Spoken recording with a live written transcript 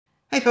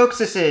folks,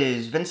 this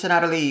is Vincent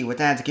Adderley with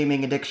Dad's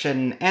Gaming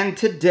Addiction, and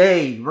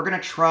today we're going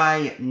to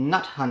try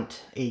Nut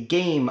Hunt, a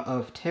game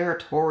of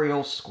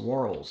territorial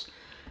squirrels.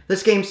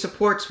 This game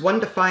supports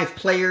 1 to 5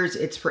 players,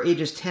 it's for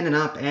ages 10 and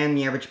up, and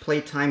the average play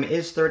time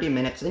is 30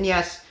 minutes. And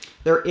yes,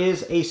 there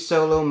is a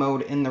solo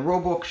mode in the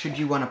rulebook should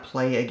you want to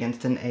play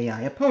against an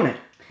AI opponent.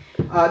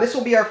 This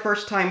will be our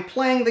first time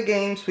playing the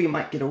game, so we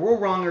might get a rule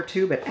wrong or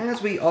two, but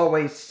as we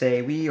always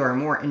say, we are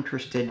more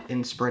interested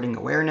in spreading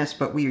awareness,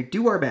 but we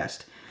do our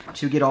best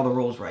to get all the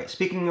rules right.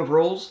 Speaking of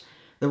rules,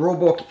 the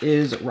rulebook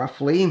is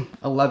roughly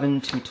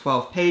 11 to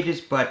 12 pages,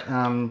 but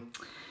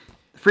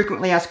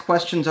frequently asked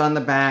questions on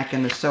the back,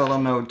 and the solo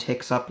mode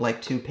takes up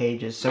like 2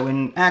 pages. So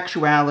in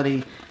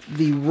actuality,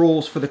 the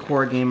rules for the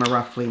core game are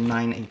roughly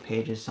 9-8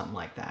 pages, something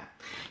like that.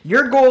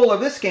 Your goal of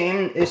this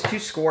game is to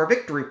score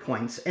victory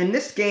points, and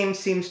this game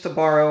seems to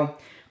borrow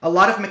a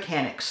lot of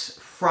mechanics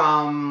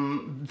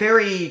from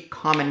very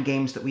common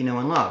games that we know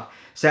and love.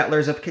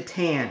 Settlers of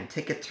Catan,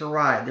 Ticket to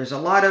Ride. There's a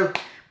lot of...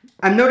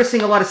 I'm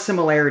noticing a lot of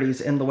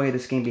similarities in the way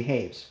this game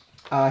behaves.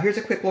 Here's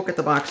a quick look at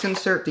the box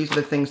insert. These are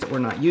the things that we're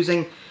not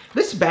using.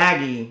 This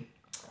baggie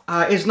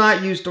is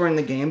not used during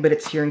the game, but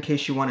it's here in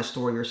case you want to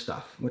store your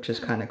stuff, which is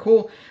kind of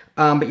cool.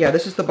 But yeah,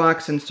 this is the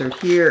box insert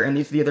here, and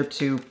these are the other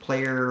 2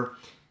 player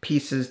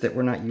pieces that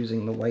we're not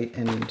using, the white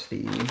and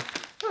the...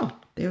 Oh,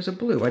 there's a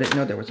blue. I didn't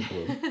know there was a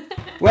blue.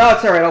 Well,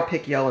 it's alright. I'll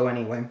pick yellow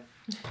anyway.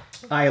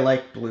 I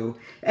like blue.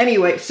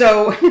 Anyway,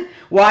 so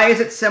why is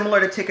it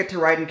similar to Ticket to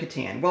Ride and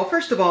Catan? Well,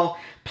 first of all,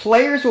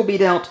 players will be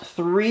dealt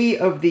 3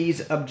 of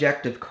these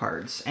objective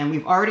cards, and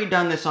we've already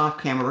done this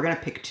off camera. We're going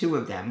to pick 2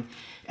 of them,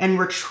 and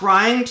we're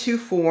trying to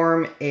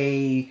form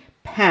a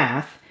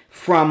path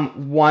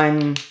from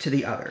one to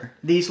the other.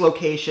 These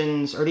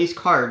locations, or these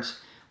cards,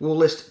 will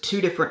list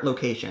 2 different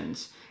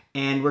locations,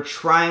 and we're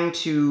trying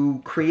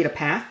to create a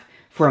path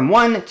from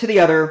one to the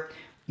other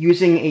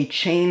using a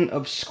chain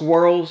of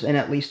squirrels and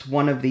at least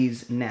one of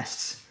these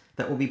nests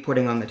that we'll be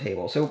putting on the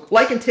table. So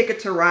like in Ticket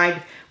to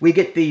Ride, we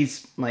get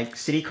these like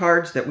city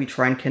cards that we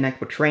try and connect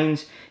with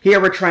trains.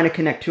 Here we're trying to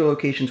connect 2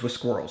 locations with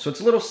squirrels. So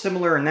it's a little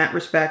similar in that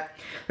respect.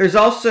 There's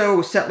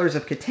also Settlers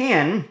of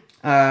Catan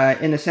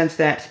in the sense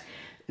that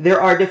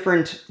there are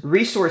different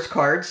resource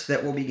cards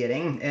that we'll be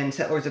getting. In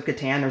Settlers of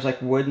Catan, there's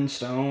like wood and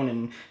stone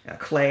and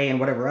clay and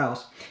whatever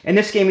else. In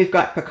this game, we've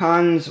got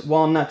pecans,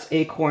 walnuts,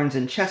 acorns,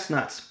 and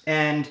chestnuts.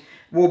 And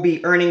we'll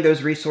be earning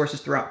those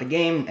resources throughout the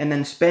game and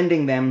then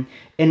spending them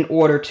in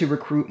order to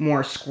recruit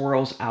more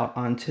squirrels out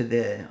onto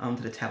the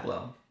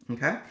tableau.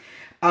 Okay.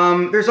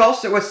 There's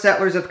also a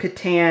Settlers of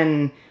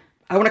Catan.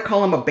 I want to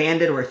call him a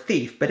bandit or a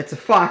thief, but it's a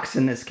fox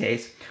in this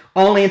case.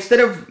 Only instead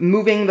of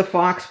moving the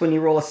fox when you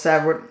roll a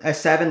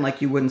 7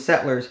 like you would in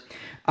Settlers,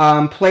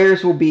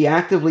 players will be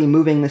actively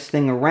moving this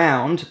thing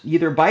around,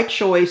 either by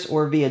choice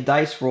or via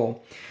dice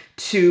roll,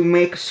 to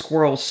make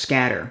squirrels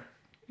scatter.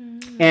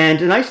 And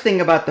the nice thing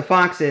about the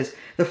fox is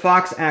the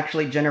fox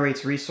actually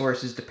generates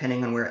resources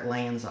depending on where it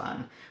lands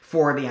on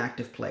for the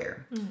active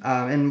player.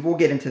 And we'll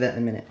get into that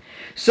in a minute.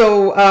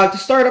 So to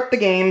start up the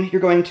game,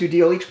 you're going to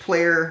deal each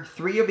player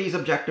 3 of these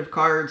objective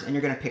cards, and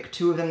you're going to pick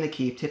 2 of them to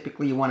keep.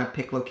 Typically, you want to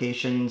pick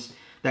locations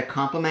that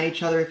complement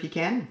each other if you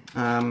can.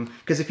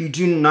 Because if you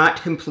do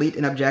not complete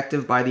an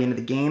objective by the end of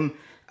the game,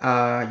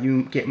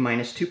 you get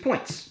 -2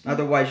 points.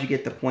 Otherwise, you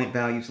get the point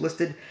values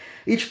listed.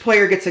 Each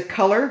player gets a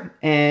color,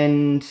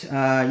 and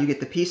you get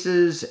the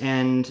pieces,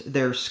 and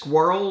there's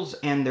squirrels,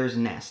 and there's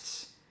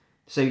nests.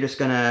 So you're just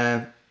going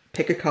to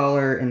pick a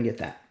color and get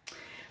that.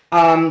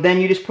 Then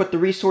you just put the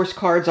resource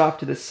cards off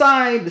to the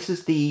side. This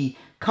is the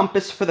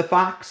compass for the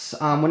fox.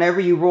 Whenever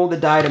you roll the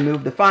die to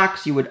move the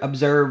fox, you would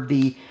observe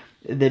the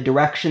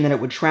direction that it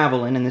would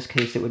travel in. In this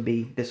case, it would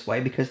be this way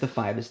because the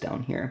 5 is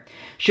down here.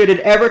 Should it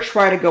ever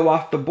try to go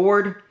off the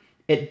board,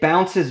 it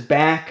bounces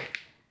back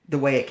the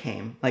way it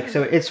came. Like,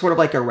 so it's sort of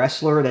like a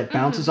wrestler that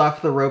bounces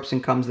off the ropes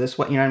and comes this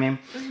way, you know what I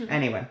mean?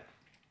 Anyway,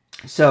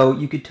 so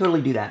you could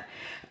totally do that.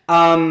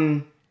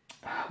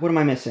 What am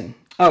I missing?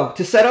 Oh,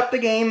 to set up the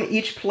game,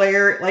 each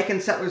player, like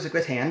in Settlers of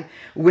Catan,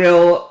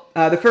 will,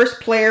 the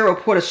first player will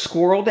put a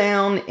squirrel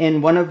down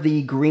in one of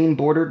the green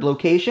bordered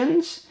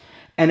locations,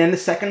 and then the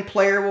second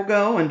player will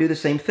go and do the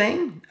same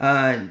thing.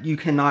 You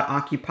cannot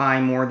occupy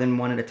more than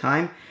 1 at a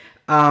time.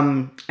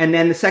 And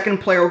then the second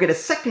player will get a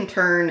second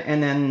turn,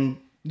 and then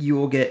you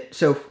will get,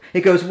 so it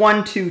goes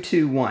 1, 2,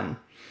 2, 1.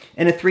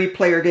 In a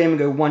 3-player game, we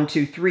go 1,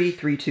 2, 3,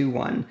 3, 2,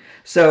 1.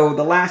 So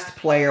the last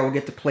player will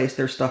get to place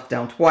their stuff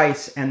down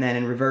twice, and then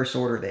in reverse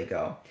order they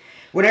go.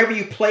 Whenever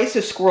you place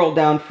a squirrel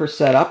down for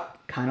setup,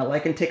 kind of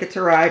like in Ticket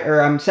to Ride,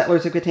 or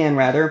Settlers of Catan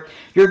rather,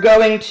 you're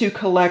going to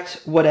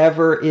collect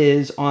whatever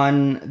is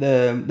on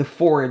the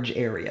forage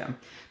area.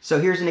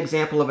 So here's an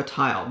example of a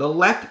tile. The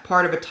left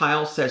part of a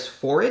tile says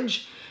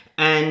forage,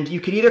 And you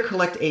can either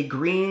collect a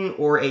green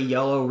or a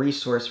yellow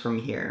resource from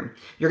here.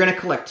 You're going to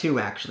collect 2,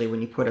 actually,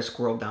 when you put a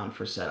squirrel down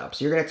for setup.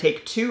 So you're going to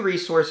take 2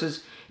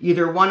 resources,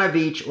 either 1 of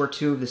each or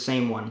 2 of the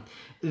same one.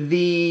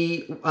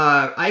 The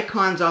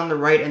icons on the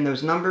right and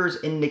those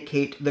numbers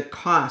indicate the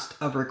cost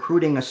of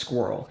recruiting a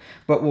squirrel,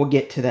 but we'll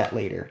get to that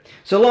later.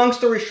 So long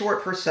story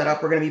short, for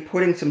setup, we're going to be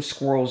putting some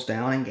squirrels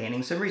down and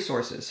gaining some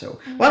resources.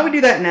 So why don't we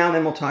do that now,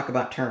 then we'll talk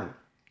about turn.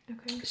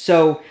 Okay.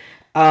 So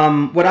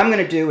what I'm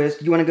going to do is,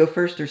 do you want to go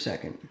first or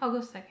second? I'll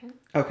go second.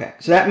 Okay,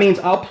 so that means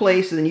I'll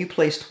place, and then you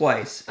place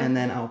twice, and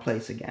then I'll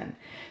place again.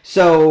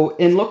 So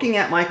in looking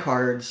at my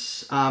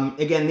cards,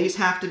 again, these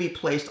have to be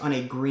placed on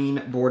a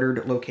green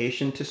bordered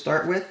location to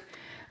start with.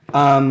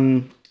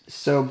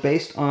 So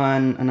based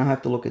on, and I'll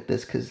have to look at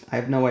this because I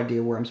have no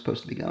idea where I'm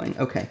supposed to be going.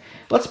 Okay,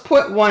 let's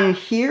put one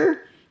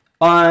here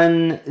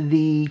on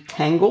the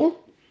tangle,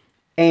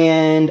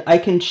 and I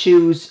can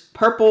choose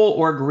purple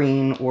or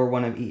green or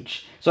one of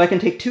each. So I can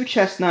take 2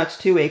 chestnuts,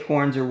 2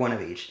 acorns, or 1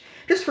 of each.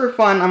 Just for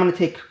fun, I'm going to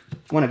take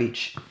 1 of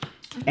each.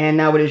 And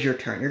now it is your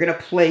turn. You're going to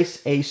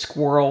place a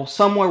squirrel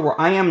somewhere where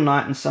I am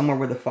not and somewhere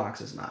where the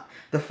fox is not.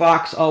 The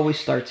fox always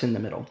starts in the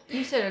middle.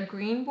 You said a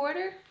green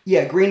border?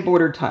 Yeah, green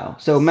bordered tile.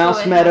 So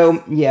mouse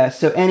meadow, yeah.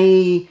 So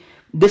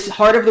this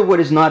Heart of the Wood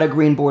is not a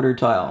green bordered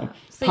tile.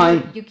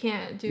 So you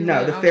can't do...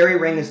 No, the fairy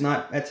ring is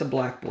not, that's a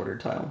black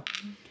bordered tile.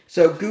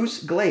 So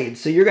goose glade.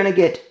 So you're going to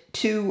get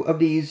 2 of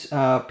these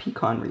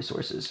pecan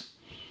resources.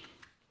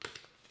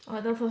 Oh,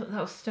 that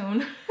was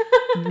stone.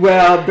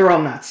 Well, they're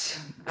all nuts.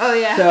 Oh,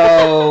 yeah.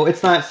 So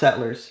it's not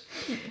settlers.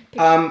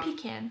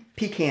 Pecan.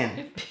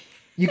 Pecan.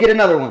 You get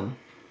another one.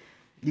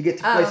 You get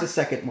to place a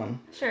second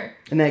one. Sure.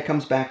 And then it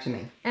comes back to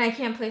me. And I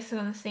can't place it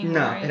on the same one,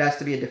 No, right? it has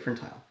to be a different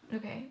tile.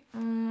 Okay.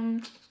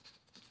 And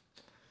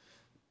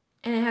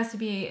it has to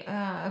be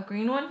a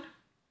green one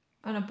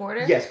on a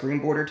border? Yes, green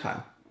border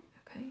tile.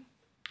 Okay.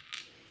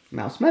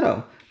 Mouse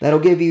meadow. That'll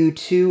give you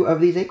 2 of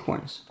these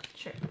acorns.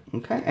 Sure.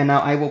 Okay, and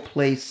now I will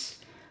place...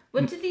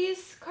 What do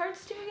these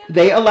cards do again?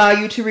 They allow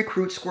you to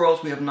recruit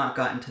squirrels. We have not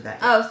gotten to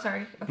that yet. Oh,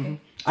 sorry. Okay. Mm-hmm.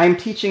 I'm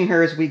teaching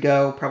her as we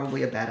go.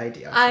 Probably a bad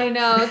idea. I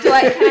know. Can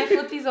I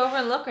flip these over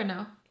and look or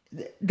no?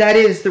 That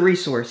is the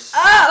resource.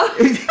 Oh!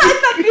 I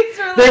thought these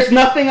were like... There's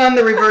nothing on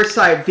the reverse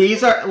side.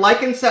 These are,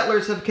 like in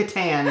Settlers of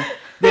Catan,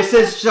 this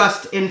is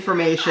just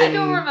information. I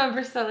don't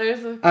remember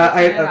Settlers of Catan.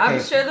 Okay.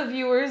 I'm sure the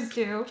viewers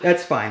do.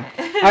 That's fine.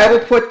 I will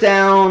put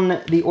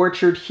down the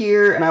orchard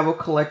here, and I will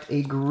collect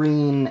a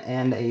green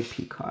and a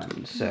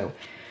pecan. So,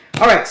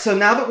 all right, so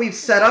now that we've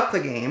set up the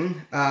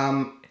game,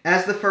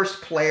 as the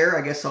first player,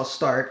 I guess I'll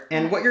start.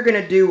 And what you're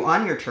going to do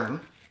on your turn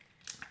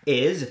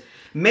is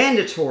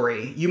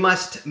mandatory. You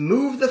must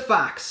move the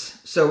fox.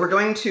 So we're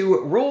going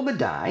to roll the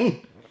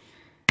die,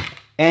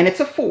 and it's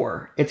a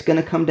 4. It's going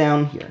to come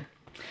down here.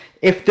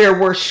 If there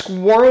were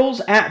squirrels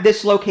at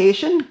this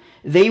location,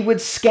 they would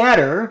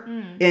scatter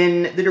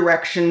in the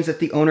directions that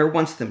the owner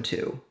wants them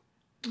to.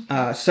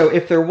 So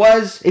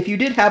if you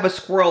did have a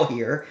squirrel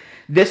here,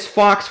 this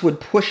fox would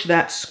push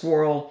that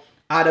squirrel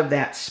out of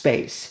that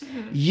space.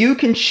 You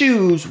can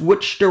choose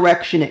which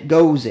direction it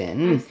goes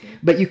in,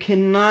 but you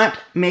cannot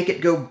make it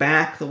go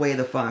back the way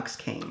the fox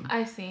came.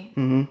 I see.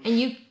 And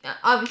you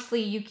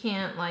obviously you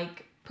can't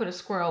like put a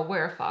squirrel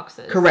where a fox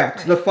is. Correct.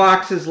 Right? The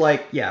fox is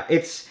like, yeah,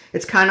 it's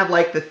kind of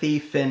like the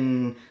thief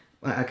in...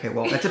 Okay,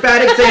 well, that's a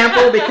bad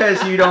example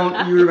because you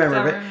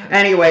remember. But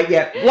anyway,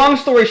 yeah, long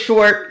story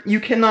short, you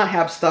cannot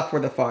have stuff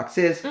where the fox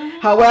is.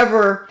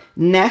 However,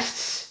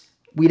 nests,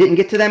 we didn't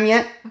get to them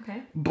yet.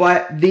 Okay.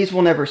 But these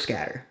will never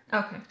scatter.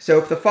 Okay. So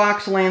if the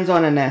fox lands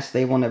on a nest,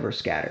 they will never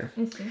scatter.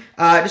 I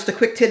see. Just a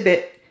quick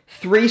tidbit.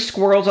 3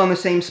 squirrels on the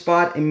same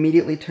spot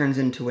immediately turns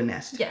into a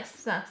nest.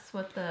 Yes, that's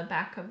what the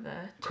back of the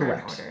turn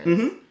Correct. order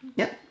is.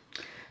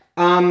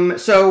 Yep.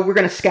 So we're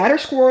going to scatter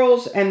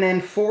squirrels and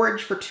then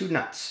forage for 2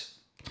 nuts.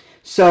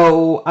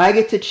 So I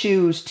get to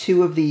choose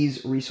 2 of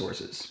these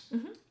resources.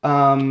 So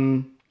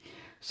I'm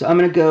going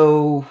to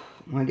go,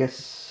 I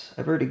guess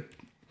I'm going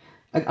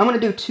to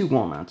do 2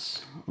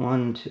 walnuts.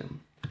 1, 2.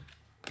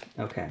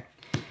 Okay.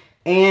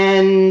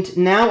 And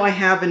now I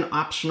have an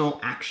optional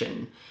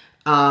action.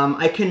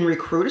 I can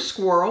recruit a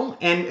squirrel,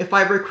 and if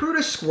I recruit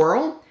a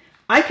squirrel,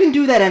 I can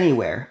do that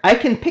anywhere. I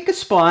can pick a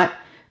spot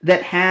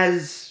that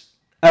has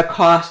a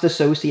cost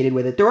associated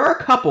with it. There are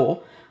a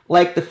couple,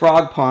 like the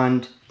frog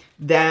pond,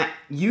 that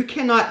you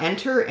cannot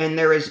enter and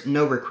there is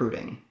no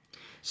recruiting.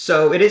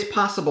 So it is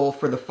possible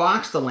for the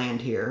fox to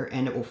land here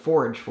and it will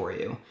forage for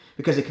you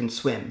because it can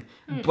swim.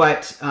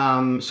 But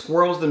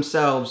squirrels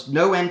themselves,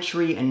 no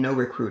entry and no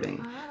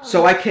recruiting.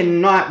 So I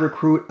cannot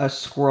recruit a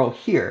squirrel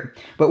here.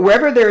 But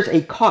wherever there's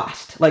a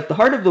cost, like the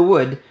Heart of the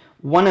Wood,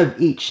 1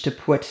 of each to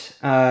put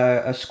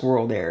a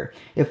squirrel there.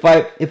 If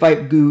I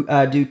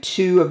do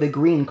 2 of the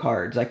green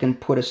cards, I can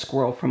put a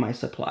squirrel from my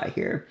supply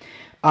here.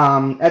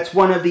 That's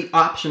one of the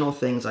optional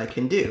things I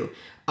can do.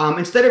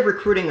 Instead of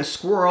recruiting a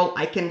squirrel,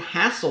 I can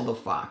hassle the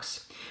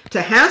fox.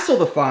 To hassle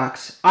the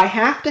fox, I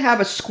have to have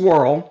a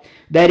squirrel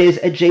that is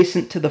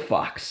adjacent to the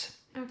fox.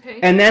 Okay.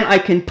 And then I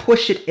can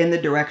push it in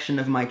the direction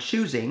of my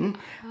choosing.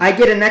 I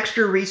get an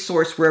extra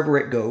resource wherever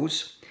it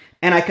goes.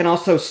 And I can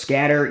also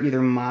scatter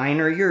either mine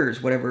or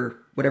yours,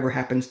 whatever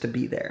happens to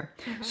be there.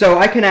 So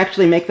I can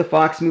actually make the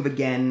fox move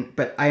again,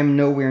 but I am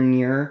nowhere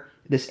near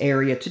this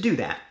area to do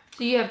that.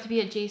 So you have to be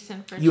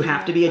adjacent for You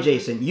have to be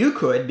adjacent. You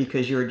could,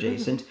 because you're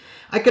adjacent.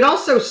 I could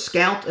also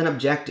scout an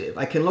objective.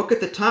 I can look at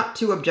the top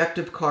 2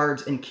 objective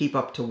cards and keep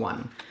up to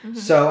 1.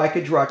 So I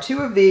could draw 2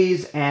 of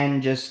these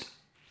and just,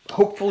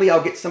 hopefully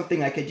I'll get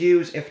something I could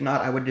use. If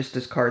not, I would just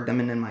discard them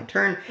and then my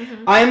turn.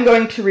 I am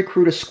going to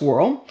recruit a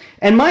squirrel.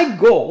 And my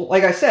goal,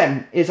 like I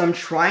said, is I'm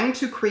trying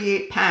to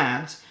create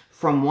paths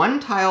from one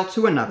tile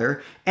to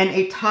another, and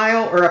a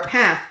tile or a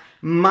path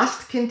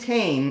must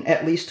contain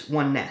at least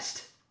 1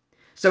 nest.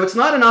 So it's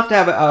not enough to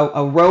have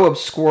a row of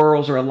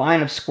squirrels or a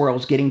line of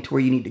squirrels getting to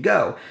where you need to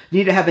go. You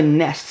need to have a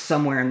nest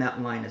somewhere in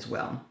that line as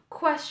well.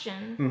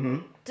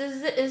 Question.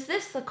 Is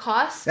this the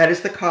cost? That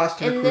is the cost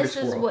to recruit a And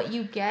squirrel. this is what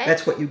you get?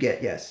 That's what you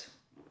get, yes.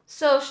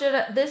 So should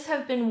this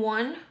have been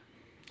 1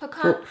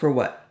 pecan? For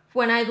what?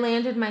 When I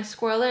landed my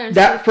squirrel there?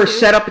 That for 2?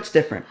 setup, it's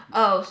different.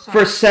 Oh, sorry.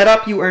 For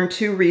setup, you earn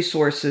 2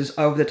 resources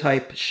of the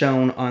type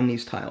shown on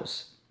these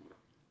tiles.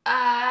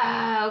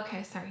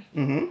 Okay, sorry.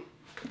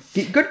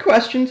 Good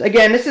questions.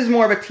 Again, this is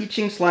more of a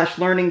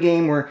teaching/learning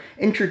game. We're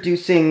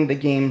introducing the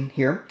game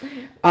here.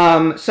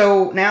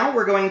 So now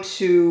we're going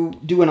to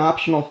do an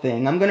optional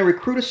thing. I'm going to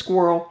recruit a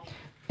squirrel,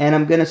 and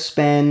I'm going to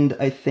spend,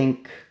 I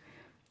think,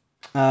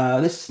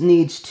 this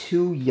needs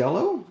 2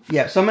 yellow.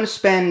 Yeah, so I'm going to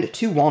spend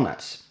 2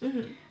 walnuts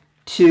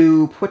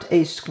to put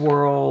a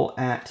squirrel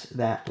at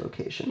that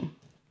location.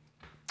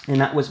 And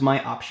that was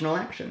my optional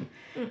action.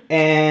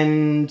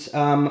 And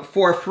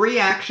for a free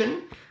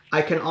action,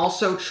 I can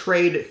also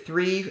trade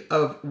 3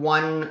 of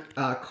 1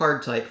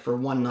 card type for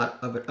 1 nut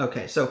of it.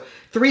 Okay, so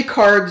 3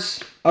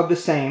 cards of the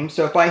same.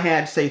 So if I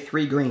had, say,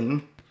 3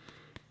 green,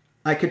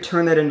 I could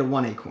turn that into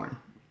 1 acorn.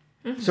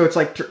 So it's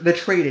like the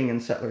trading in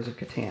Settlers of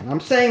Catan. I'm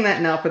saying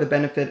that now for the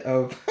benefit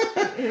of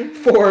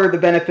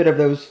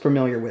those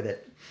familiar with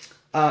it.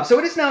 So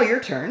it is now your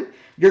turn.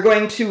 You're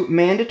going to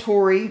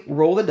mandatory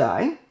roll the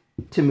die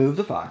to move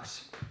the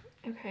fox.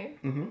 Okay.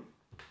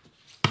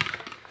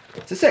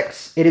 It's a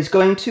 6. It is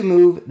going to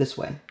move this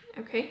way.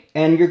 Okay.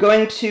 And you're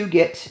going to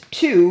get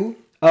 2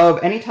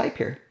 of any type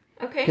here.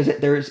 Okay.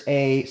 Because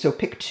so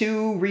pick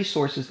 2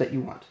 resources that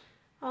you want.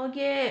 I'll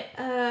get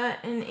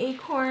an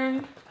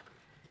acorn,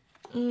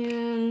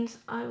 and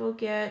I will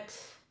get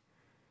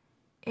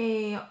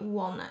a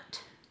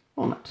walnut.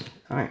 Walnut.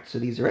 All right, so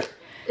these are it.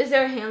 Is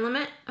there a hand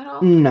limit at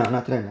all? No,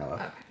 not that I know of.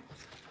 Okay.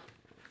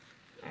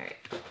 All right.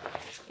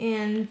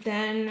 And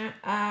then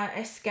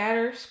I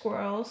scatter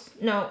squirrels.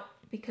 No,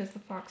 because the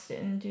fox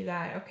didn't do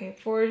that. Okay,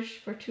 forage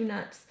for 2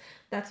 nuts.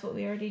 That's what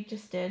we already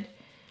just did.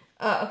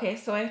 Okay,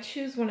 so I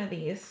choose one of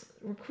these.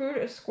 Recruit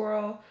a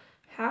squirrel.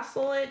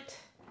 Hassle it.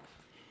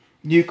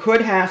 You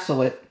could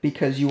hassle it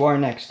because you are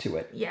next to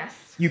it.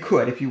 Yes. You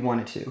could if you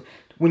wanted to.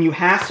 When you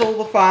hassle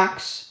the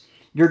fox,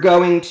 you're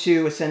going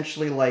to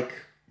essentially like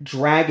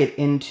drag it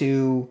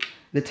into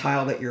the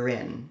tile that you're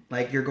in.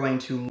 Like you're going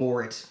to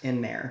lure it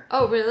in there.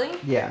 Oh, really?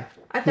 Yeah.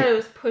 I thought it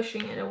was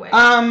pushing it away.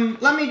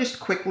 Let me just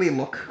quickly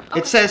look. Okay.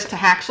 It says to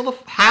hassle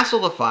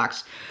the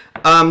fox.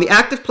 The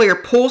active player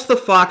pulls the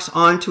fox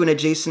onto an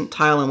adjacent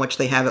tile in which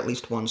they have at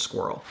least 1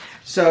 squirrel.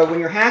 So when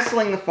you're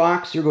hassling the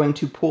fox, you're going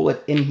to pull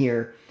it in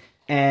here,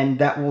 and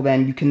that will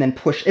then, you can then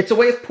push. It's a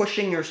way of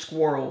pushing your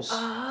squirrels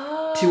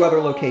to other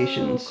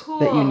locations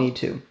that you need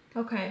to.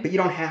 Okay. But you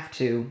don't have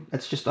to.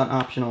 That's just an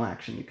optional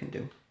action you can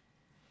do.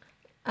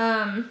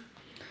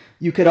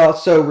 You could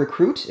also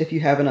recruit if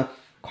you have enough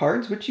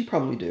cards, which you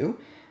probably do.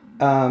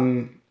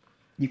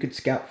 You could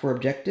scout for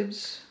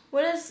objectives.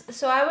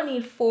 So I would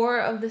need 4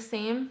 of the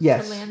same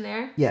to land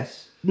there?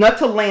 Yes. Not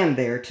to land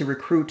there, to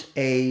recruit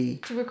a...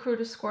 To recruit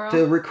a squirrel?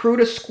 To recruit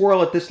a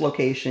squirrel at this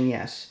location,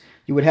 yes.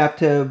 You would have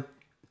to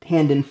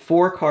hand in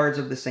 4 cards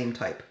of the same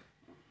type.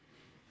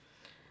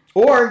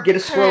 Or get a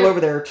squirrel over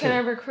there, too. Can I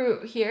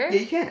recruit here? Yeah,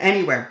 you can.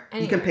 Anywhere.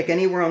 You can pick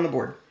anywhere on the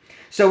board.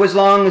 So as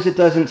long as it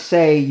doesn't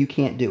say you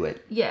can't do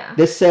it. Yeah.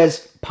 This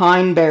says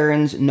Pine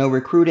Barrens, no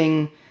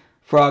recruiting.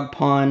 Frog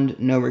Pond,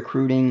 no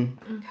recruiting.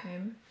 Okay.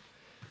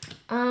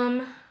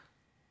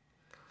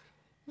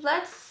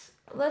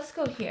 Let's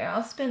go here.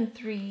 I'll spend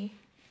 3.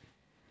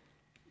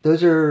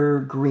 Those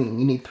are green.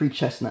 You need 3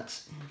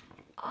 chestnuts.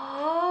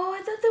 Oh,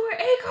 I thought they were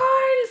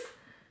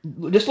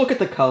acorns. Just look at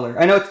the color.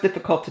 I know it's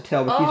difficult to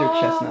tell, but these are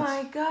chestnuts.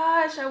 Oh my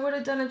gosh, I would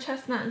have done a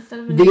chestnut instead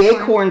of an acorn. The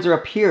acorn. acorns are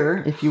up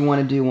here if you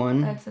want to do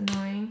one. That's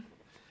annoying.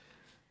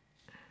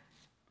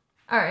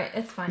 Alright,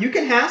 it's fine. You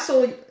can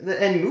hassle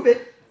and move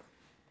it.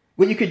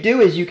 What you could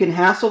do is you can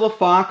hassle the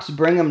fox,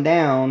 bring him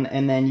down,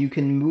 and then you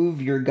can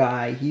move your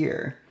guy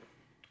here.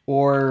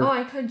 Or... Oh,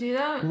 I could do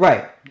that?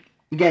 Right.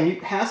 Again,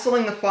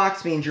 hassling the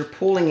fox means you're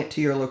pulling it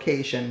to your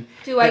location.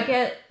 Do I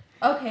get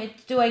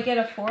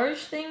a forage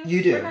thing?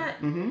 You do. For that?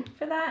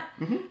 For that?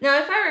 Now,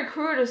 if I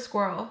recruit a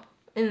squirrel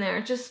in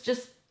there, just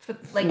for,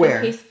 like, where?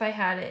 in case if I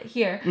had it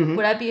here,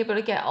 would I be able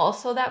to get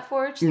also that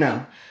forage thing?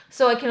 No.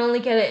 So I can only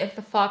get it if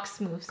the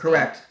fox moves.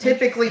 Correct.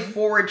 Typically,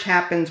 forage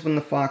happens when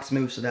the fox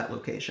moves to that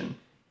location.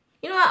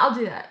 You know what? I'll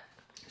do that.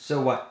 So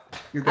what?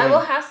 You're I going...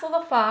 will hassle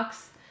the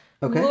fox.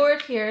 Okay. Lure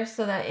it here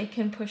so that it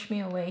can push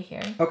me away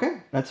here.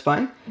 Okay, that's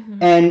fine.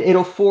 And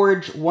it'll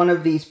forge one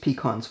of these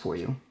pecans for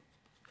you.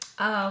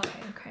 Oh,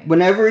 okay.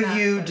 Whenever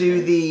you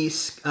do the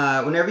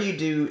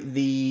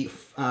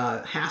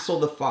hassle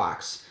the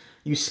fox,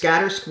 you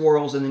scatter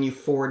squirrels and then you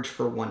forge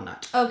for 1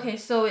 nut. Okay,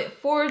 so it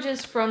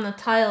forges from the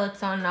tile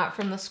it's on, not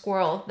from the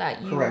squirrel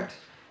that you... Correct.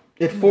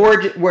 It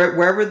forges...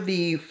 Wherever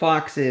the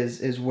fox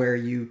is where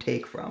you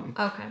take from.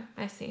 Okay,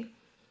 I see.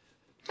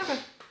 Okay.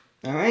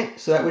 All right,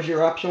 so that was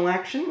your optional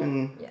action,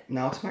 and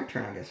now it's my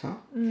turn, I guess, huh?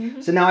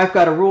 So now I've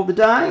got to roll the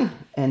die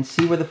and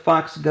see where the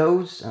fox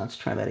goes. Let's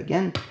try that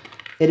again.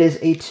 It is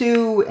a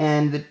 2,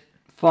 and the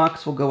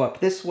fox will go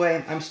up this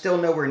way. I'm still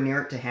nowhere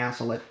near it to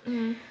hassle it.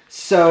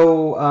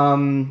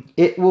 So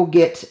it will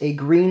get a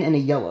green and a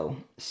yellow.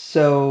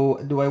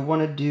 So do I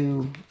want to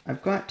do... I'm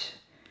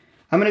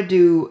going to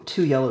do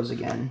 2 yellows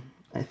again,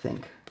 I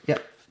think.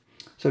 Yep.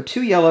 So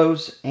 2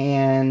 yellows,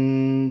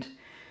 and...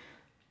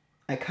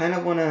 I kind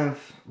of want to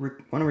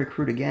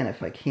recruit again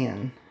if I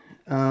can.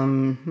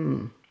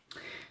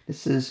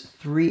 This is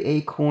 3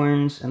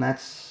 acorns, and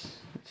that's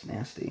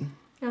nasty.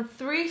 Now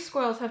 3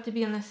 squirrels have to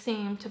be in the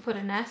same to put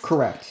a nest.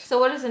 Correct. So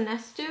what does a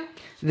nest do?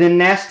 The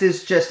nest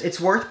is just, it's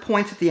worth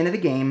points at the end of the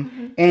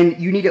game, and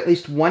you need at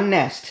least 1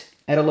 nest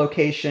at a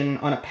location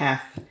on a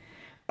path.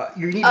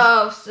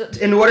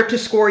 In order to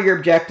score your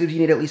objectives, you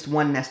need at least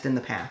 1 nest in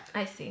the path.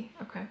 I see.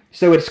 Okay.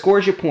 So it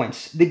scores your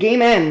points. The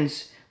game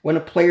ends when a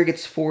player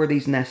gets 4 of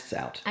these nests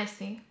out. I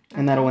see. Okay.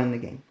 And that'll end the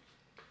game.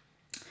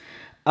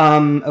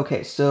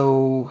 Okay,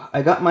 so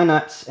I got my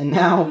nuts, and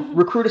now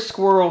recruit a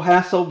squirrel,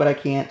 hassle, but I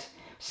can't.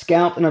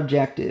 Scout an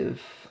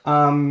objective.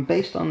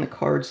 Based on the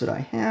cards that I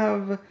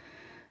have,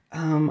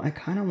 I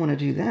kind of want to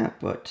do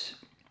that, but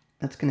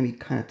that's going to be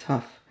kind of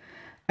tough.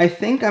 I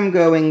think I'm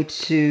going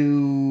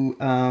to...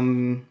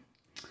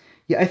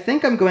 I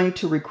think I'm going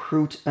to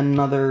recruit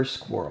another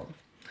squirrel.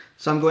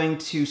 So I'm going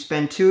to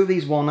spend 2 of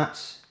these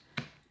walnuts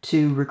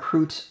to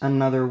recruit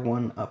another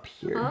one up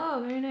here.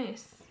 Oh, very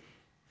nice.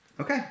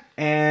 Okay,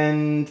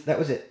 and that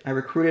was it. I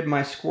recruited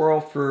my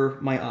squirrel for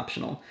my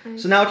optional.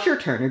 So now it's your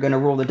turn. You're going to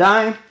roll the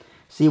die,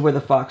 see where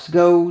the fox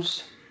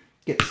goes,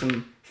 get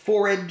some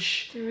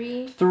forage.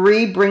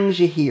 3 brings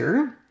you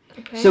here.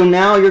 Okay. So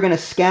now you're going to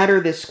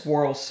scatter this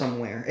squirrel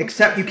somewhere,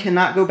 except you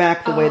cannot go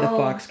back the way the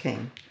fox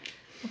came.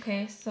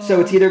 Okay, so...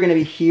 So it's either going to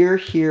be here,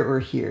 here,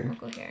 or here.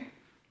 I'll go here.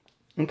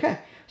 Okay.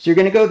 So you're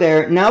going to go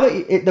there. Now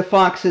that the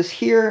fox is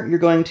here, you're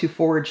going to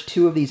forage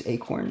 2 of these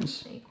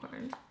acorns.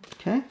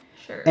 Okay?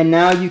 Sure. And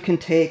now you can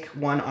take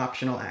 1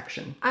 optional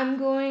action. I'm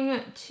going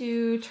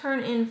to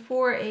turn in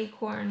 4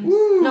 acorns.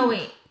 Woo! No,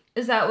 wait.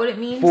 Is that what it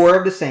means? 4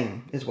 of the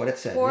same is what it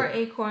said. 4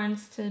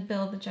 acorns to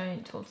build a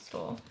giant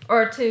toadstool.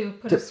 Or to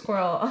put a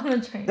squirrel on a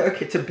giant...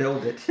 Okay, to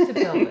build it. To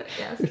build it,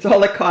 yes. It's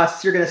all it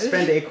costs. You're going to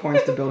spend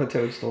acorns to build a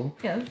toadstool.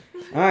 Yes.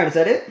 All right, is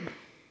that it?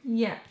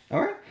 Yeah.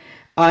 All right.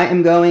 I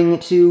am going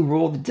to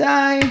roll the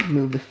die,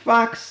 move the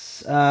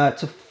fox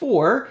to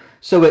 4.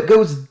 So it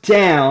goes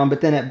down,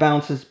 but then it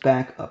bounces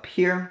back up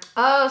here.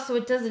 Oh, so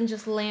it doesn't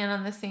just land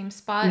on the same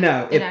spot?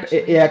 No, it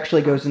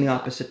actually goes in the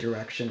opposite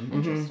direction.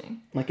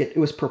 Interesting. Like it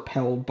was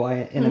propelled by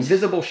an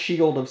invisible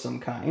shield of some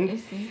kind. I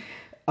see.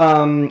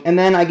 And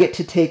then I get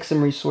to take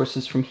some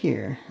resources from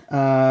here.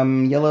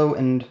 Yellow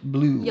and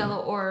blue.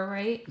 Yellow or,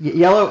 right?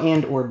 Yellow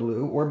and or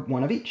blue, or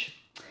 1 of each.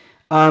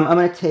 I'm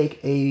going to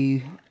take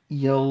a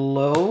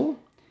yellow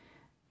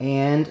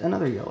and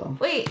another yellow.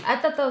 Wait, I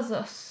thought that was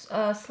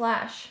a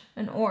slash,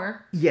 an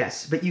or.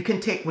 Yes, but you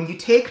can take, when you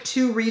take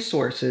 2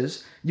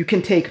 resources, you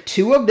can take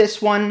 2 of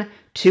this one,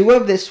 2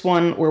 of this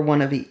one, or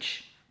 1 of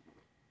each.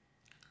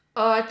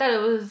 Oh, I thought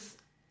it was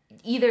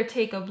either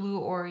take a blue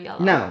or a yellow.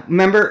 No,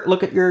 remember,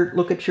 look at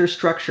your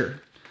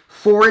structure.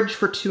 Forage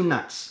for 2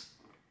 nuts.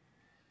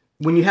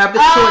 When you have the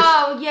choice...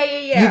 Oh,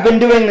 yeah. You've been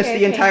doing this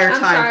the entire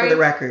time, for the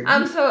record.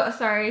 I'm so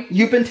sorry.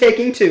 You've been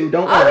taking 2,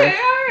 don't worry. Okay,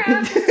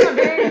 alright. So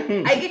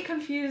I get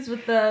confused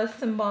with the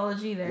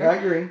symbology there. I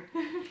agree.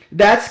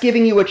 That's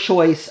giving you a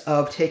choice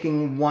of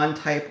taking 1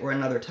 type or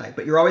another type,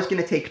 but you're always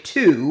going to take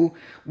 2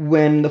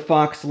 when the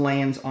fox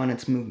lands on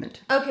its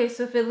movement. Okay,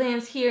 so if it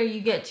lands here, you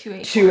get 2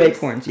 acorns. 2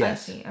 acorns,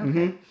 yes. I see,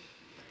 okay.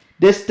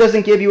 This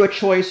doesn't give you a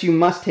choice, you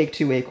must take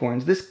 2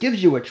 acorns. This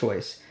gives you a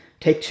choice.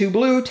 Take 2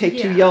 blue, take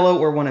 2 yellow,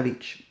 or 1 of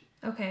each.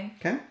 Okay.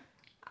 Okay?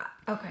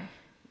 Okay.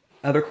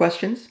 Other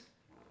questions?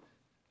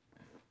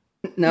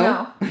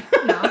 No?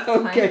 No,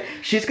 okay. Fine.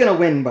 She's going to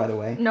win, by the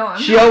way. No,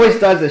 She always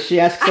does this. She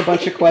asks a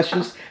bunch of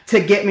questions to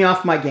get me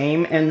off my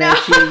game, and then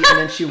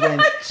she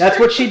wins. That's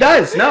what she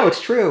does. No,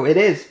 it's true. It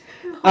is.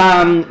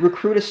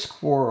 Recruit a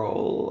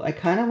squirrel. I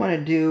kind of want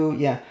to do...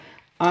 Yeah.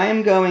 I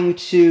am going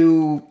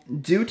to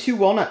do 2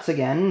 walnuts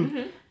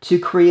again to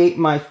create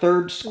my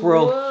 3rd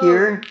squirrel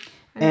here.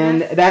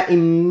 And that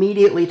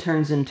immediately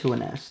turns into a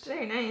nest.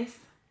 Very nice.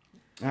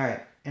 All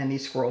right. And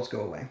these squirrels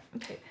go away.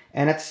 Okay.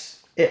 And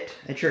that's it.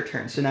 It's your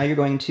turn. So now you're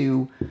going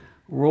to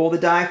roll the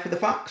die for the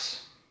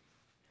fox.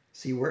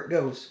 See where it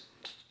goes.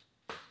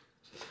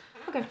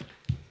 Okay.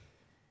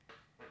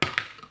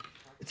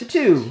 It's a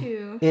 2.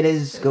 2. It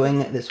is So going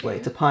it's this way. 2.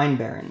 It's a Pine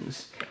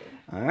Barrens. Okay.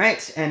 All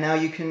right, and now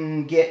you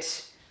can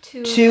get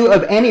 2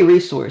 of any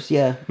resource.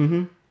 Yeah.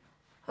 Mm-hmm.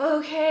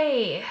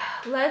 Okay,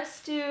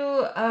 let's do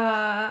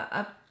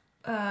a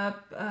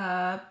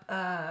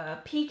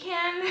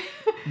pecan.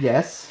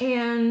 Yes.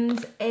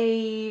 And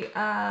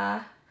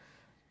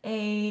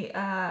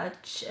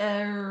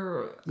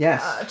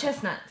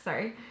chestnut.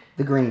 Sorry.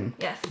 The green.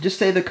 Yes. Just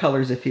say the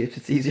colors if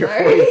it's easier for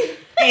Sorry. you.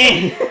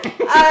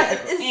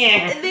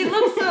 They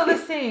look so the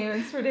same.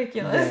 It's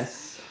ridiculous.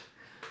 Yes.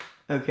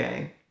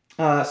 Okay.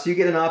 So you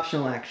get an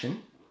optional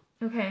action.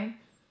 Okay.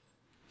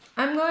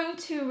 I'm going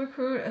to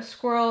recruit a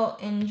squirrel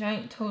and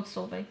giant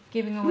toadstool by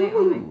giving away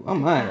all my Oh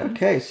my. pecans.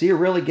 Okay. So you're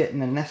really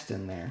getting a nest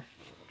in there.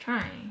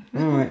 Trying.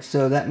 All right.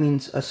 So that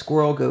means a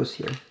squirrel goes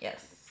here.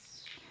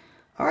 Yes.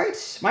 All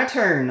right. My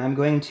turn. I'm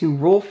going to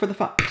roll for the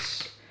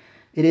fox.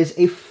 It is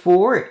a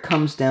 4. It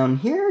comes down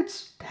here.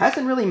 It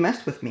hasn't really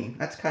messed with me.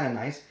 That's kind of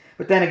nice.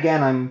 But then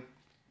again, I'm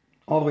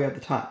all the way at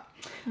the top.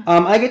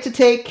 I get to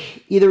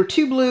take either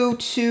 2 blue,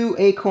 2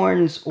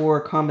 acorns, or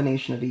a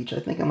combination of each. I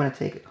think I'm going to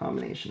take a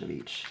combination of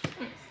each.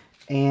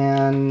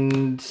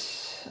 And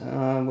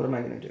what am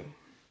I going to do?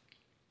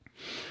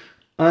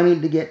 I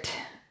need to get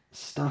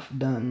stuff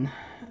done.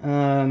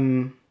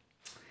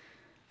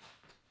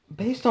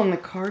 Based on the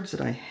cards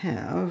that I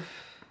have...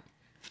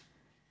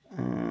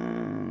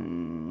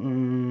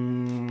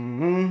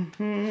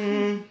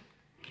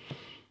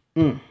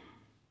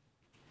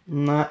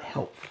 not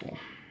helpful.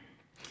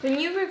 When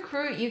you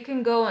recruit, you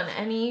can go on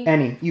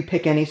any... You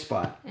pick any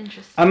spot.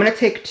 Interesting. I'm going to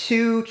take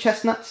 2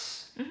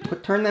 chestnuts,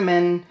 turn them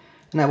in,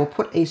 and I will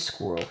put a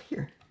squirrel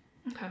here.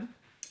 Okay.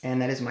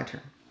 And that is my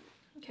turn.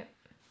 Okay.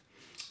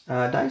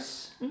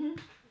 Dice.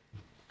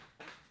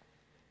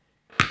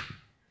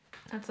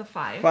 That's a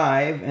 5.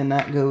 5, and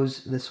that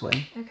goes this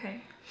way.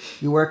 Okay.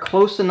 You are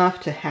close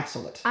enough to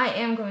hassle it. I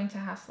am going to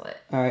hassle it.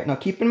 All right, now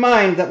keep in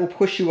mind that will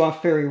push you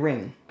off Fairy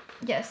Ring.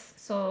 Yes,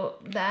 so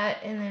that,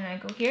 and then I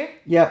go here.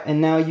 Yep,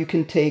 and now you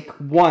can take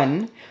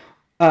 1.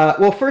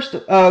 Well, first,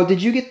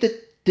 did you get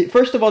the...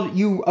 First of all,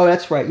 you... Oh,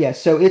 that's right,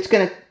 yes. So it's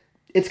gonna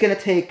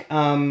take...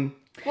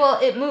 Well,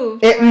 it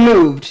moved. It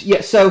moved.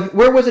 Yeah, so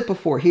where was it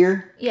before?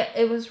 Here? Yeah,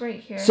 it was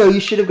right here. So you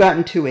should have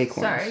gotten 2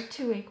 acorns. Sorry,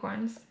 2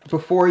 acorns.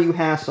 Before you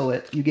hassle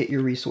it, you get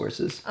your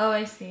resources. Oh,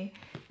 I see.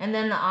 And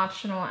then the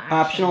optional action.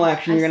 Optional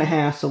action, you're going to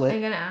hassle it.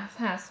 I'm going to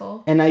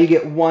hassle. And now you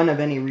get 1 of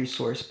any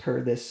resource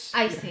per this.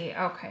 I see,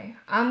 okay.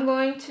 I'm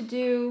going to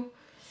do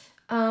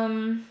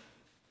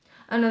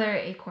another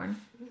acorn.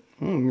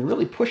 You're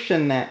really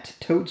pushing that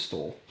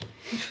toadstool.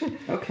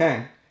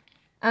 Okay.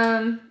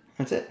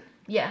 That's it?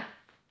 Yeah.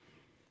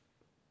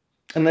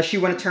 Unless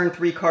you want to turn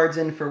 3 cards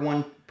in for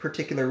one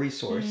particular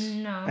resource.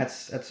 No.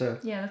 That's a...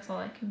 Yeah, that's all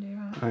I can do.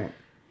 Huh? All right.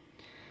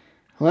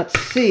 Let's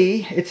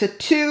see. It's a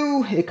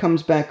 2. It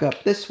comes back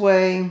up this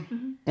way.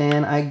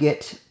 And I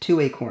get 2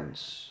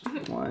 acorns.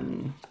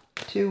 1,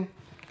 2.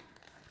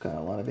 Got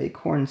a lot of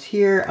acorns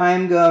here.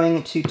 I'm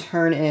going to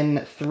turn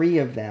in 3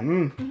 of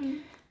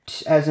them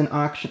as an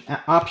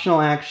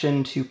optional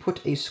action to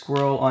put a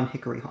squirrel on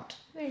Hickory Haunt.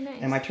 Very nice.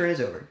 And my turn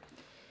is over.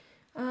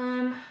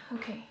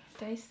 Okay.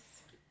 Dice.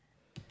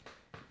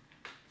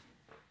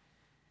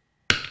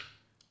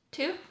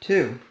 2.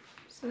 2.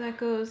 So that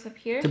goes up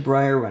here. To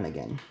Briar Run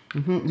again.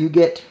 You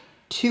get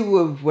 2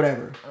 of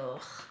whatever.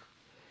 Ugh.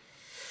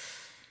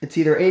 It's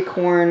either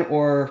acorn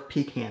or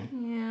pecan.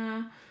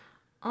 Yeah.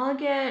 I'll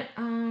get,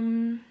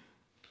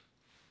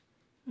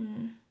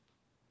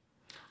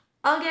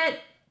 I'll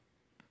get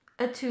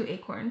 2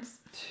 acorns.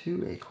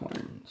 2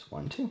 acorns.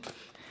 1, 2.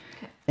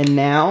 Okay. And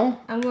now...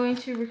 I'm going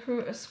to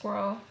recruit a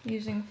squirrel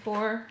using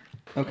 4.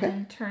 Okay.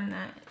 And turn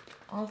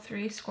all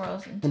 3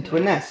 squirrels into a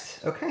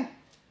nest. Okay.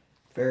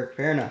 Fair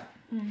enough.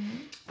 Mm-hmm.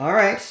 All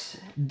right.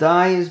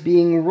 Die is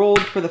being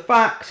rolled for the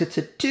fox. It's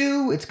a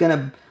 2. It's going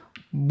to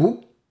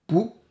boop,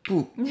 boop,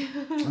 boop.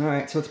 All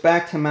right. So it's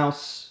back to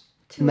Mouse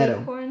 2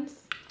 Meadow. acorns.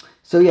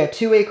 So yeah,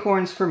 2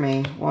 acorns for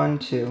me. 1,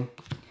 2.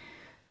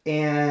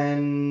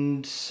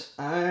 And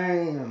I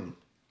am...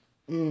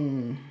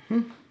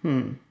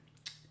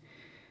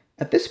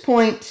 At this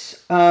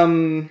point,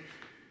 I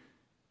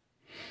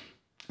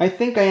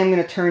think I am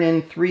going to turn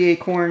in 3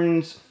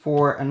 acorns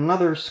for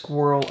another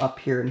squirrel up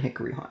here in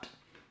Hickory Haunt.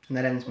 And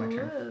that ends my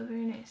turn. Oh,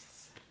 very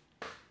nice.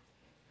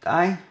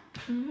 Die.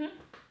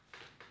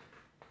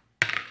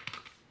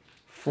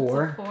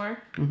 4.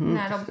 4. And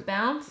that'll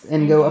bounce.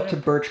 And go up to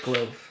Birch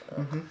Grove.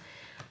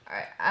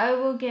 Alright, I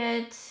will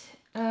get...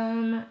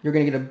 You're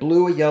going to get a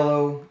blue, a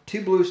yellow,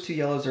 2 blues, 2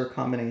 yellows, or a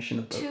combination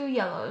of both. 2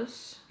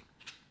 yellows.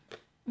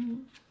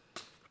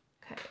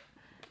 Okay.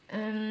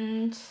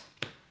 And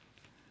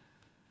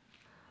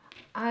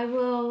I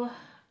will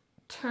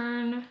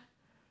turn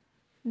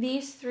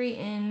these 3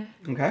 in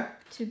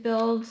to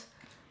build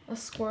a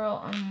squirrel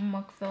on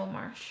Muckville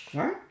Marsh.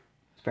 All right.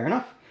 Fair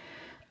enough.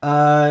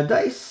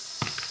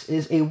 Dice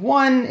is a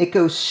 1. It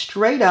goes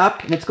straight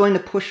up, and it's going to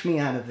push me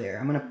out of there.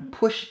 I'm going to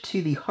push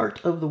to the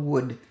heart of the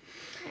wood.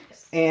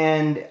 Nice.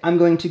 And I'm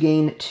going to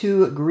gain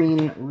 2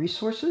 green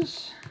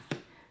resources.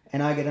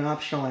 and I get an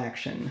optional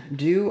action.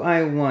 Do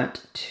I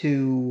want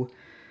to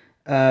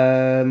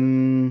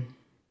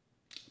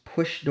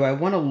do I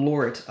want to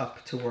lure it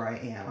up to where I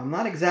am? I'm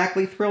not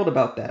exactly thrilled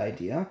about that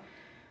idea,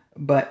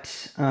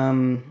 but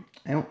I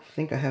don't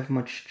think I have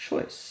much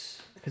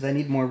choice because I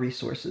need more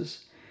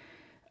resources.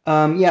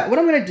 Yeah, what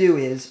I'm going to do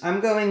is I'm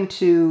going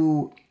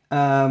to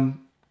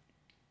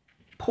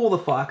pull the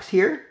fox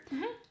here,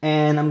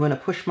 and I'm going to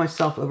push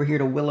myself over here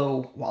to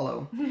Willow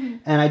Wallow.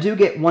 And I do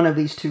get one of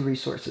these 2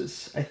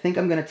 resources. I think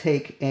I'm going to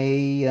take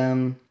a...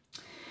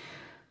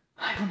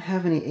 I don't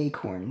have any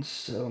acorns,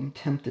 so I'm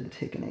tempted to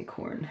take an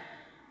acorn.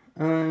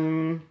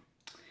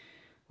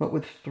 What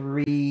would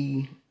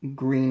 3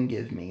 green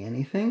give me?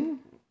 Anything?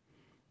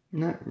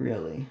 Not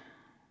really.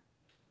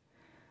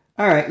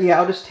 Alright, yeah,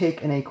 I'll just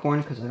take an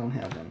acorn because I don't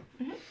have one.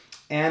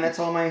 And that's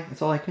all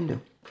I can do.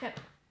 Okay.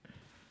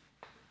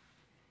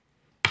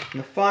 And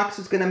the fox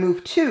is going to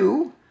move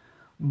to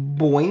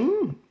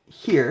boing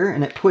here,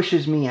 and it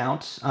pushes me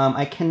out.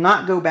 I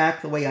cannot go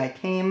back the way I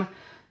came,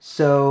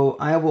 so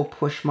I will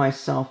push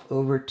myself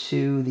over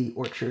to the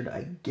orchard,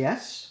 I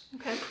guess.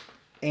 Okay.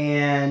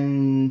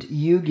 And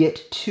you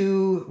get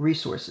 2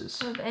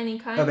 resources. Of any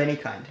kind? Of any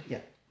kind, yeah.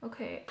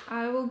 Okay,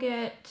 I will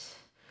get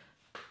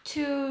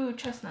 2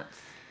 chestnuts.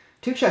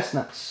 2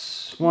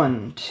 chestnuts.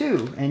 1,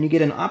 2, and you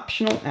get an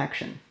optional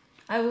action.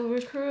 I will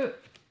recruit.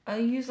 I'll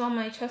use all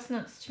my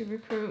chestnuts to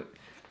recruit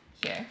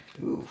here.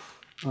 Oof.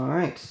 All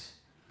right.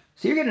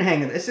 So you're getting a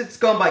hang of this. It's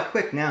going by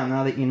quick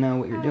now that you know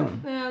what you're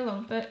doing. Yeah, a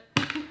little bit.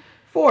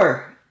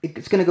 4.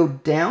 It's going to go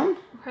down.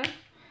 Okay.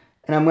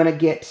 And I'm going to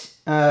get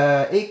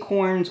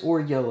acorns or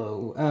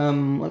yellow.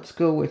 Let's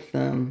go with...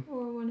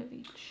 or one of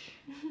each.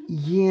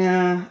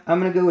 Yeah, I'm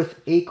going to go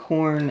with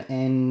acorn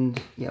and...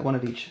 Yeah, one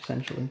of each,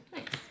 essentially.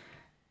 Nice.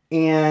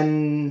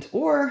 And...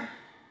 Or...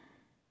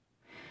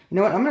 You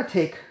know what? I'm going to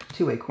take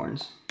 2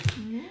 acorns.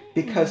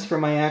 Because for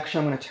my action,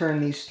 I'm going to turn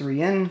these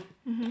 3 in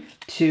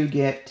to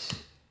get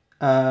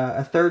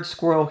a 3rd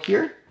squirrel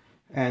here.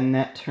 And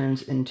that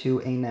turns into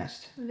a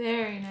nest.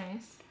 Very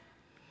nice.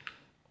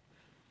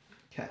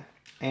 Okay.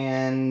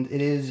 And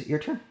it is your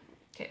turn.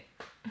 Okay.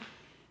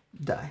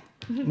 Die.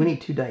 We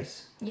need 2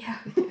 dice. Yeah.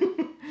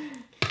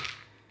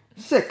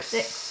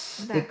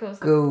 6. That it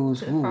goes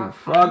to the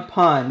frog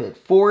pond. It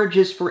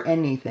forages for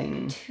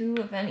anything. 2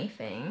 of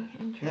anything.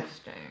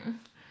 Interesting. Yep.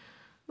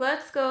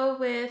 Let's go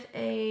with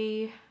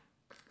a...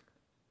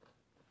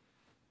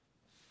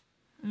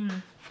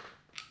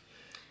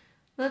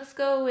 Let's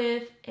go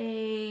with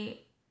a...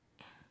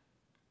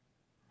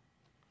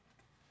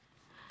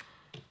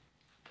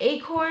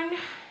 acorn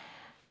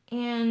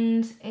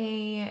and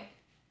a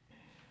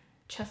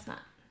chestnut.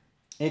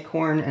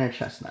 Acorn and a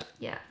chestnut.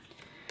 Yeah.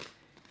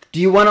 Do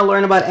you want to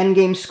learn about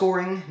endgame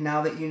scoring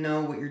now that you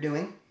know what you're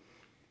doing?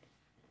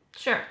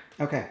 Sure.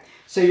 Okay.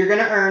 So you're going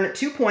to earn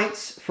 2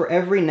 points for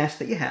every nest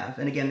that you have.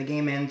 And again, the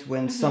game ends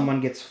when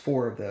someone gets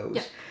 4 of those.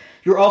 Yep.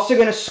 You're also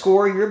going to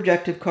score your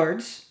objective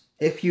cards.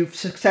 If you've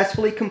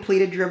successfully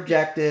completed your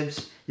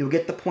objectives, you'll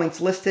get the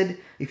points listed.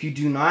 If you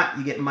do not,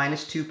 you get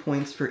 -2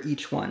 points for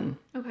each one.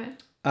 Okay.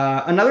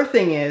 Another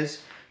thing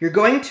is, you're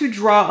going to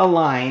draw a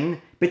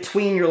line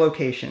between your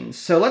locations.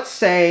 So let's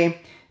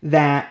say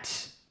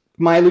that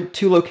my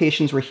 2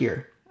 locations were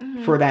here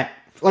for that.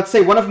 Let's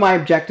say one of my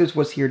objectives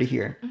was here to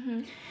here.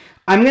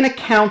 I'm going to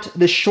count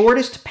the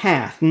shortest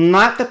path,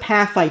 not the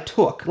path I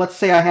took. Let's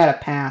say I had a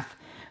path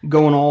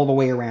going all the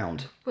way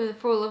around.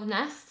 Full of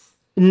nests?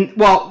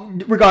 Well,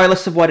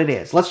 regardless of what it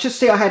is. Let's just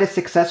say I had a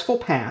successful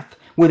path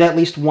with at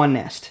least 1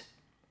 nest.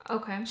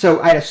 Okay.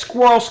 So I had a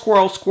squirrel,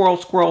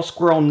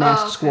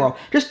 nest, squirrel.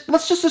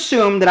 Let's just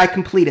assume that I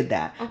completed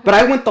that. Okay. But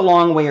I went the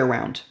long way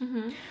around.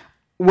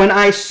 When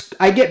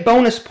I get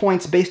bonus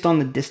points based on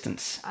the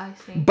distance. I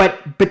see.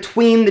 But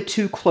between the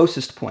 2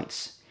 closest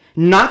points.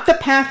 Not the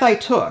path I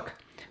took,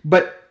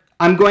 but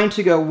I'm going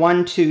to go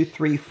 1, 2,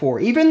 3, 4.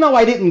 Even though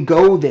I didn't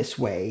go this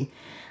way,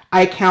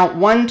 I count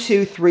 1,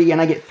 2, 3, and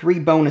I get 3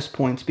 bonus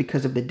points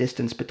because of the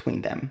distance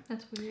between them.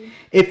 That's weird.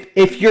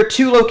 If your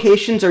 2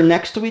 locations are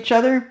next to each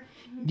other,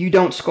 you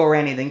don't score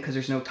anything because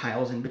there's no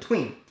tiles in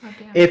between.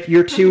 Okay. If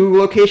your 2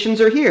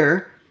 locations are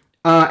here,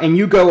 and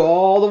you go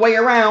all the way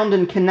around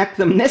and connect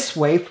them this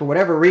way for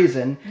whatever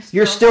reason,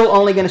 you're still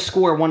only going to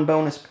score 1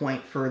 bonus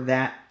point for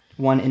that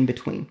one in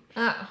between.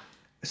 Oh.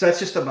 So that's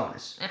just a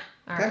bonus.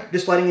 Okay? Right.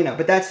 Just letting you know.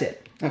 But that's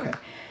it. Okay.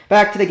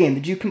 Back to the game.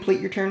 Did you complete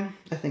your turn?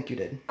 I think you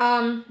did.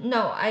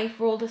 No. I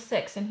rolled a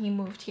 6 and he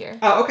moved here.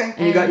 Oh, okay.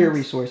 And you got your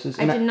resources.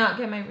 I did not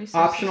get my resources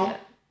optional?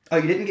 yet. Oh,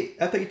 you didn't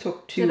get... I thought you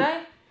took 2. Did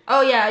I?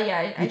 Oh, yeah.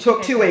 You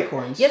took 2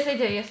 acorns. Yes, I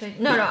did.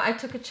 No, I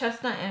took a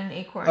chestnut and an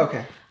acorn.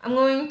 Okay. I'm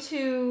going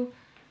to...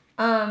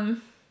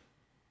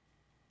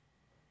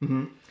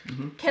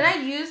 Can I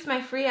use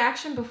my free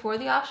action before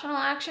the optional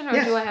action, or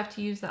do I have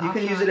to use the optional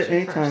action? You can use it at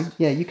any time.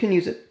 Yeah, you can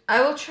use it.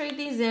 I will trade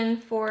these in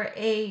for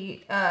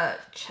a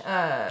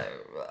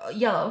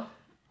yellow.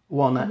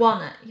 Walnut.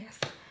 Walnut, yes.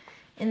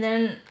 And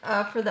then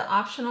for the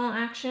optional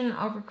action,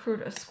 I'll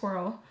recruit a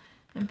squirrel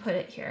and put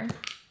it here.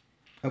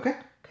 Okay.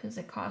 Because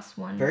it costs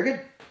 1. Very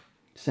good.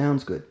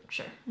 Sounds good.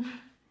 Sure.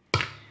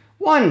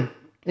 1.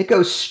 It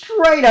goes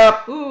straight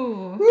up.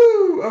 Ooh.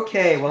 Woo!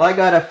 Okay, well, I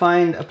gotta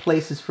find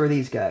places for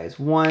these guys.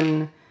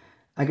 One,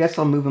 I guess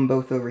I'll move them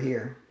both over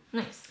here.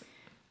 Nice.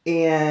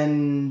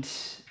 And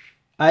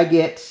I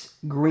get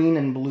green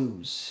and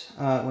blues.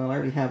 Well, I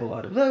already have a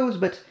lot of those,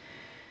 but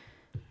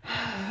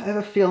I have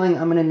a feeling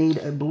I'm gonna need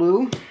a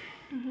blue.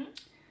 Mm-hmm.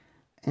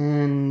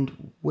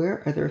 And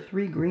where are there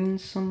 3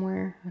 greens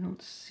somewhere? I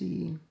don't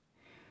see.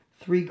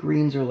 3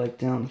 greens are like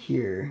down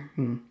here.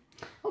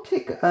 I'll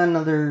take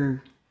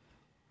another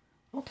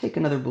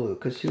blue,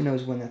 because who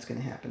knows when that's going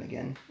to happen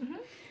again. Mm-hmm.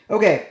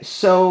 Okay,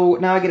 so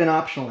now I get an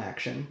optional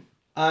action.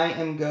 I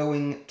am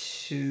going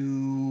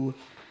to...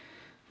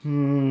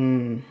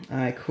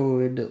 I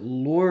could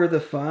lure the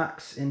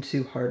fox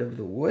into Heart of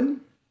the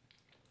Wood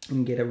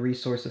and get a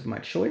resource of my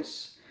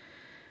choice.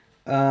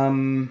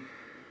 Don't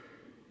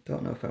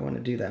know if I want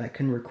to do that. I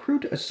can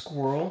recruit a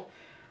squirrel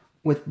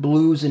with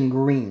blues and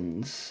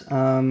greens.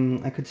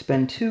 I could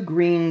spend 2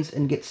 greens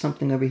and get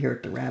something over here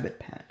at the rabbit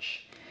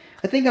patch.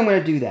 I think I'm going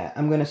to do that.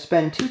 I'm going to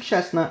spend 2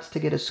 chestnuts to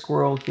get a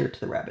squirrel here to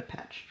the rabbit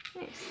patch.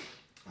 Nice.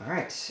 All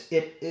right.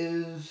 It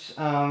is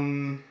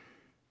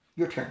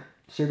your turn.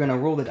 So you're going to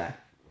roll the die.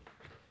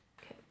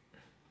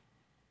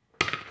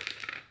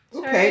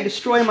 Okay,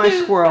 destroy my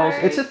squirrels.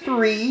 Sorry. It's a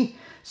 3.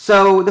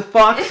 So the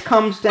fox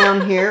comes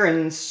down here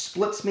and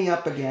splits me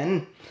up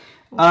again.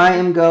 I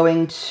am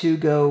going to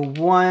go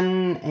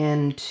 1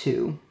 and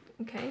 2.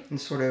 Okay.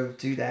 And sort of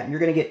do that. And you're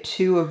going to get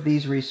 2 of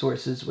these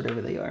resources, whatever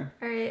they are.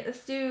 All right,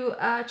 let's do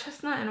a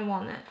chestnut and a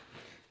walnut.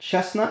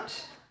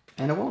 Chestnut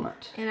and a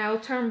walnut. And I will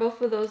turn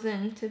both of those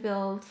in to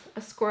build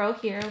a squirrel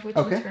here, which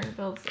in turn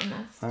builds a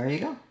nest. There you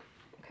go.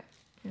 Okay.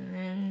 And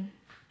then...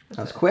 That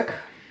was quick.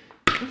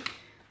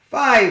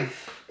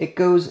 5. It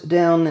goes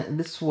down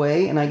this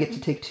way, and I get to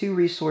take 2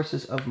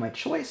 resources of my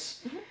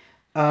choice.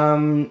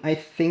 I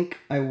think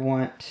I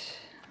want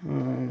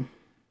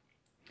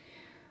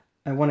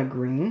a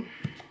green,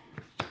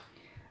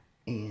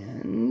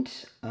 and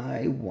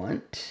I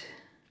want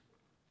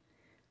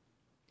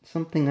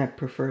something I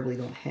preferably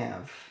don't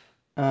have.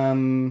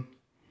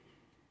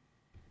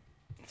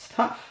 It's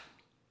tough.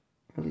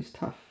 Really, it's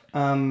tough.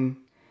 I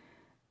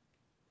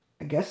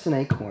guess an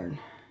acorn.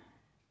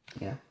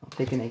 Yeah, I'll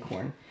take an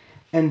acorn.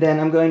 And then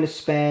I'm going to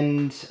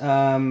spend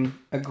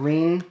a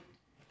green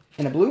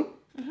and a blue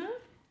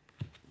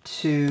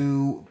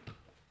to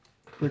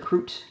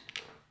recruit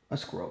a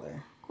squirrel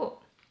there.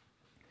 Cool.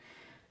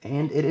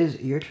 And it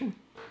is your turn.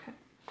 Okay.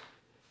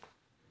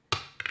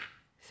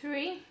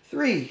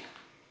 3.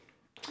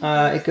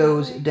 It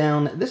goes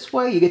down this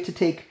way. You get to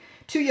take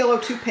 2 yellow,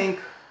 2 pink,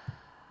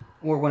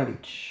 or 1 of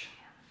each.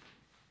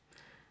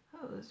 I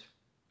was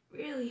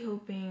really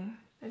hoping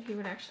that he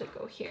would actually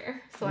go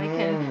here, so I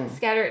can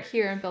scatter it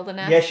here and build a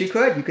nest. Yes, you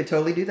could. You could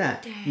totally do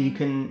that. Dang.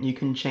 You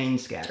can chain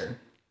scatter.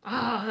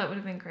 Oh, that would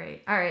have been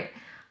great. All right.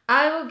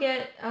 I will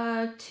get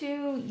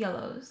 2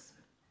 yellows.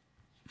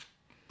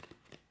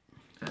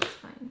 That's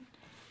fine.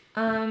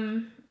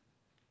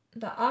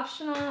 The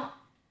optional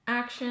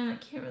action, I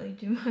can't really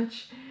do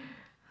much.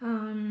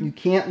 You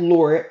can't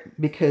lure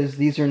it because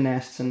these are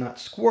nests and not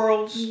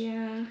squirrels.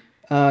 Yeah.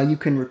 You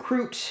can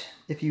recruit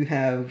if you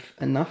have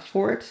enough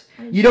for it.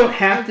 You don't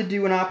have to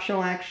do an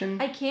optional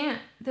action. I can't.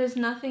 There's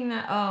nothing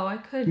that... Oh, I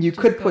could. You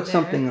could put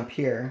something up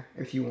here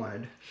if you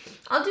wanted.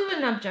 I'll do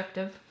an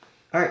objective.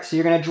 All right, so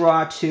you're going to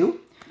draw 2.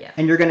 Yeah.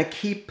 And you're going to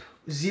keep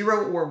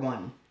 0 or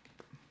 1.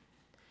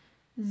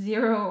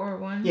 0 or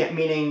 1? Yeah,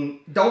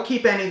 meaning don't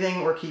keep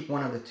anything or keep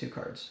one of the 2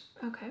 cards.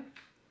 Okay.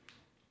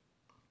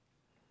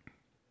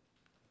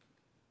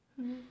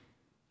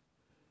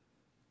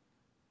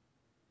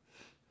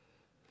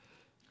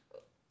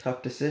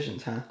 Tough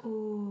decisions, huh?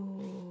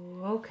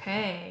 Ooh,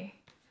 okay.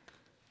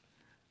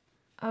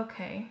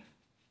 Okay.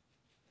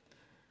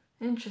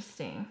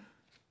 Interesting.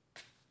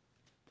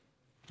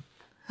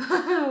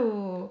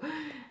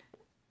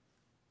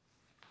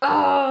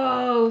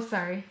 Oh,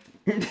 sorry.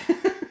 This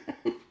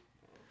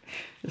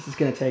is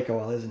going to take a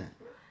while, isn't it?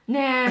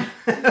 Nah.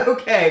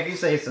 Okay, if you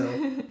say so.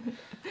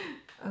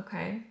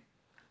 Okay.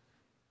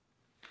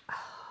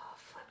 Oh,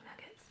 flip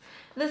nuggets.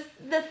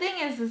 The thing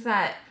is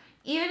that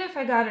even if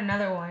I got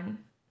another one,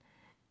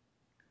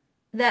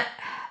 that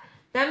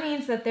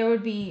means that there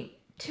would be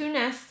 2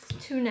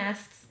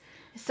 nests.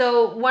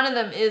 So one of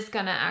them is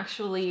gonna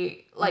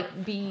actually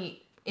like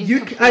be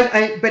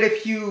incomplete. But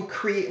if you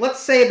create, let's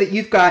say that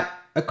you've got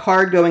a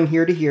card going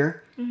here to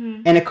here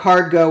and a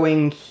card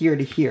going here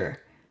to here.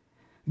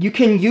 You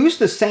can use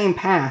the same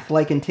path,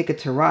 like in Ticket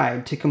to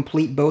Ride, to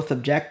complete both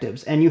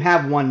objectives, and you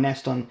have 1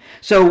 nest on.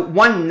 So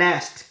 1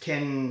 nest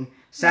can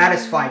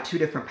satisfy 2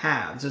 different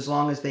paths as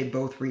long as they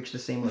both reach the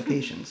same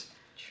locations.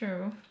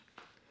 True.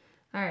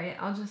 All right,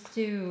 I'll just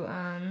do.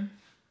 I'll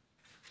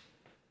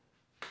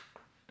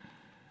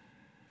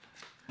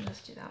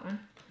just do that one.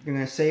 You're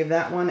going to save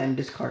that one and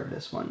discard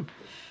this one.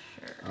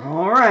 Sure.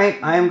 All right,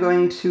 I am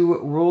going to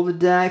roll the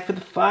die for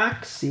the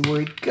fox. See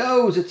where he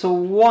goes. It's a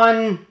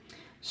 1.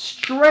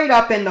 Straight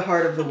up in the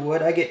Heart of the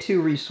Wood. I get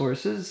 2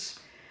 resources.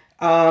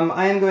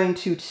 I am going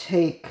to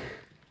take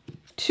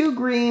 2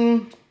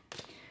 green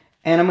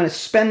And I'm going to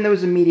spend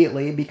those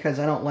immediately because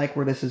I don't like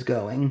where this is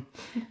going.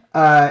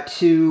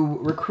 To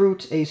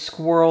recruit a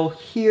squirrel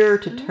here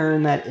to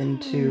turn that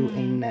into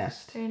a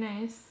nest. Very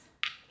nice.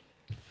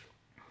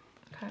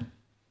 Okay.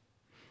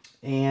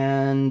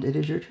 And it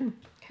is your turn.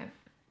 Okay.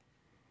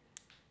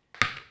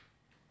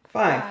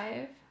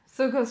 5.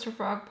 So it goes to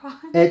Frog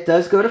Pond? It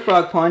does go to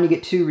Frog Pond. You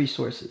get 2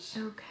 resources.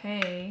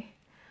 Okay.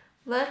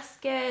 Let's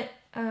get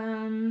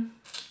a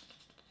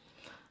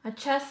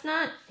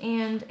chestnut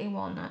and a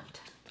walnut.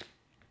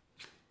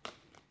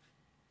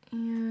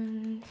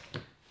 And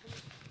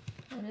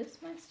what is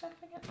my stuff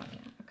again? Oh yeah,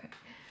 okay.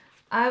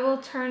 I will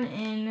turn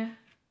in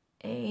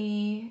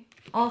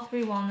all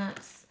 3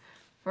 walnuts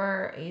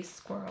for a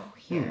squirrel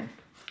here.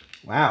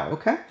 Wow,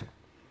 okay.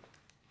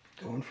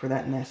 Going for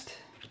that nest.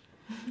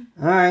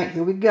 Alright,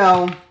 here we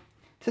go.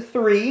 To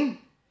 3.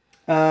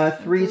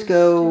 3s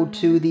go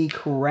to the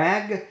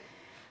crag.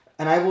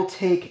 And I will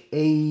take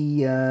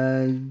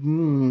a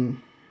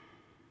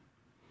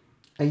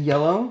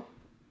yellow.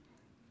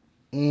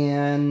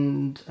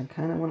 And I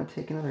kind of want to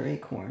take another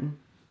acorn.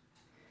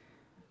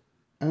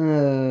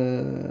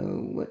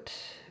 What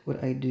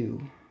would I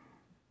do?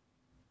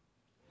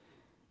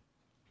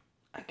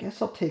 I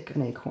guess I'll take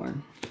an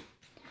acorn.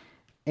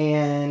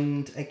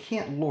 And I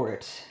can't lure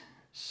it.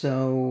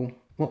 So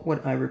what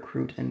would I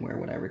recruit and where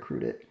would I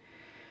recruit it?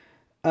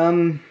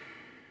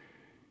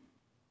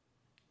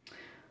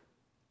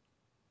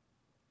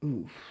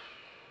 Ooh.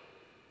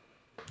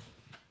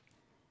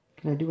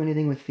 Can I do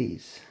anything with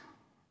these?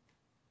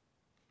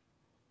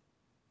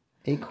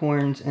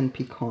 Acorns and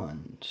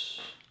pecans.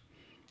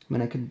 I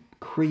mean, I could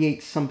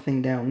create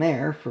something down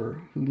there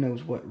for who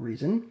knows what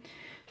reason.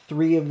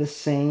 3 of the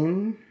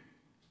same.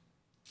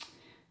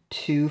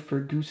 2 for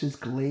Goose's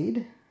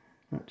Glade.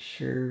 Not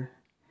sure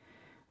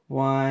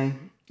why.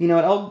 You know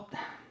what,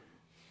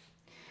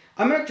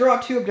 I'm going to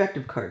draw 2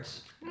 objective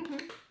cards.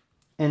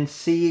 And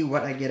see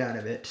what I get out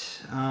of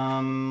it.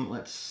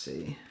 Let's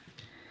see.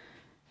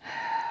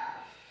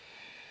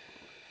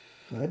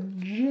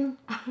 Fudge.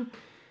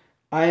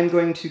 I am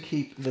going to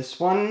keep this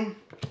one,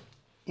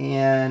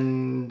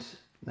 and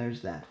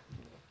there's that.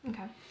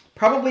 Okay.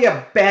 Probably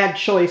a bad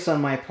choice on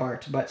my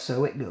part, but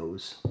so it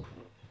goes.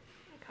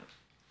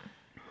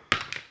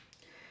 Okay.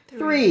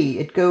 3.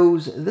 It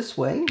goes this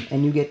way,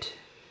 and you get...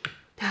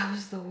 That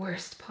was the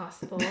worst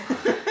possible.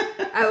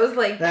 I was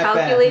like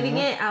calculating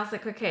it. I was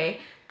like, okay,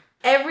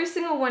 every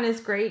single one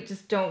is great.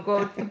 Just don't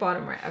go to the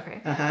bottom right.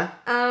 Okay.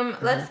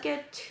 Let's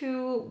get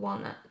 2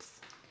 walnuts.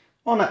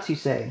 Walnuts, you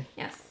say?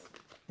 Yes.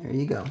 There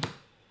you go.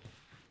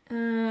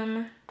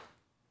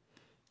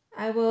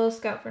 I will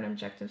scout for an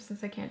objective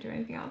since I can't do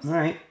anything else. All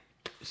right.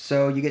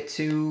 So you get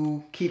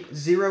to keep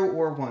 0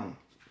 or 1.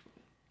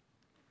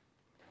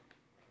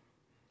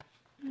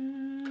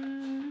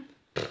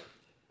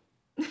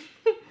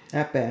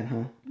 That bad,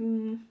 huh?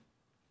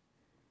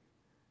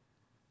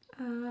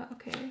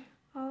 Okay.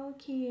 I'll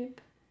keep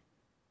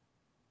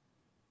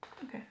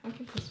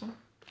this one.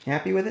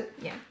 Happy with it?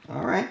 Yeah.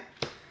 All right.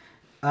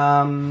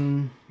 I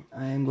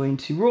am going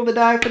to roll the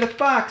die for the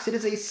fox. It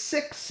is a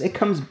 6. It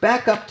comes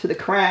back up to the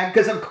crag,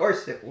 because of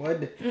course it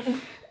would.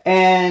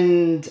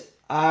 And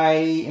I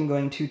am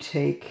going to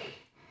take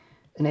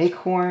an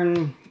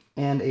acorn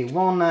and a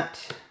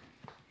walnut.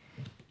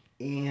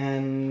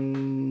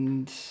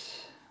 And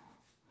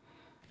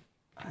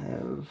I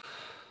have...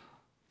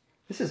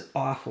 This is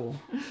awful.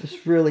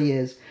 This really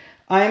is.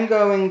 I'm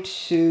going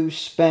to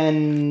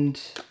spend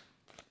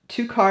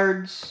 2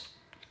 cards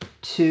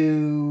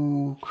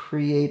to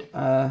create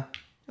a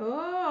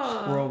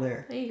squirrel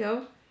there. There you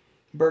go.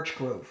 Birch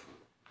Grove.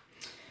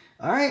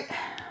 All right.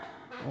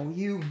 Oh,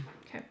 you.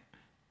 Okay.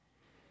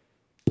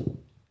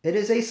 It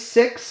is a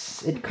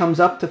 6. It comes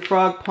up to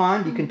Frog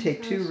Pond. You can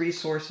take 2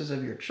 resources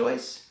of your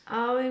choice.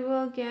 I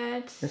will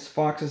get... This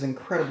fox is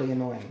incredibly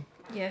annoying.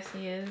 Yes,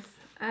 he is.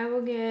 I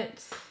will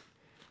get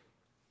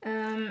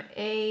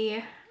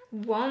a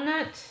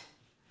walnut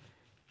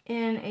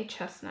and a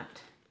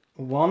chestnut.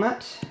 A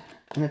walnut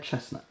and a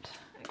chestnut.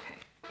 Okay.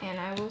 And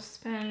I will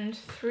spend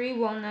 3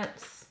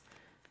 walnuts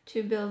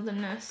to build the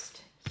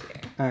nest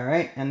here. All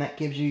right. And that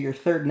gives you your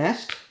 3rd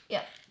nest.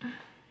 Yep.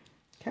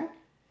 Okay.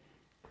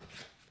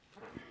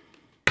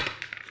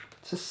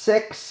 It's a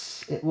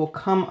 6. It will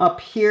come up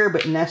here,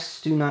 but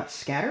nests do not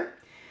scatter.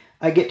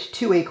 I get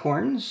 2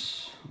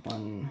 acorns.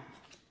 1,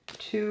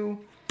 2.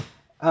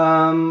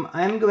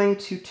 I'm going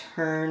to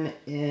turn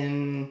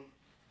in...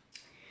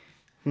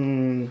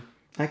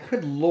 I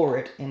could lure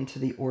it into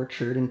the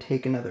orchard and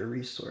take another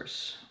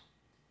resource.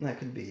 That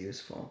could be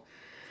useful.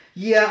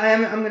 Yeah,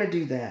 I'm going to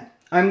do that.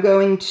 I'm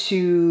going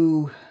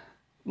to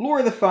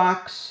lure the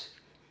fox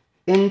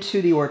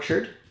into the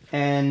orchard,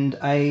 and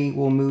I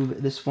will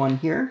move this one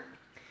here.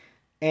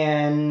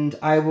 And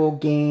I will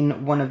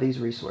gain 1 of these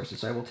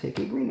resources. I will take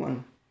a green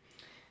one.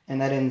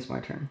 And that ends my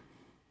turn.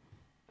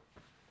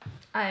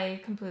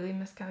 I completely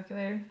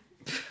miscalculated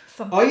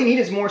something. All you need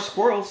is more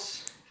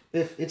squirrels.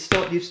 If it's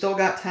still, you've still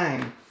got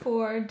time.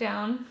 4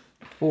 down.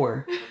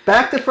 4.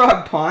 Back to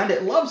Frog Pond.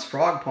 It loves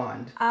Frog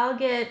Pond. I'll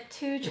get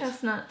 2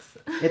 chestnuts.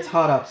 It's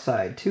hot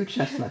outside. 2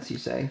 chestnuts, you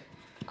say?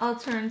 I'll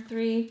turn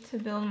 3 to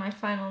build my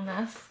final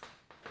nest.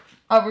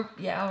 I'll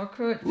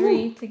recruit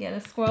 3 to get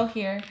a squirrel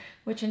here,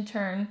 which in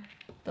turn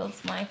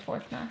builds my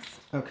 4th nest.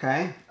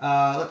 Okay.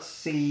 Let's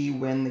see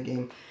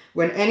when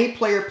any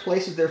player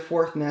places their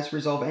 4th nest,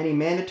 resolve any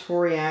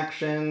mandatory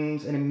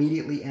actions and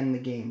immediately end the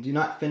game. Do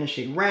not finish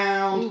a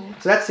round. Ooh.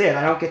 So that's it.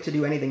 I don't get to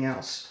do anything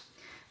else.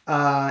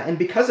 And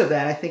because of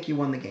that, I think you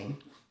won the game.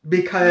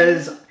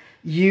 Because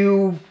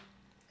you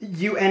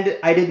ended...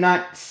 I did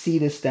not see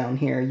this down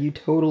here. You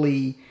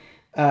totally...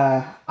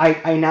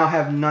 I now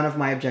have none of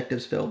my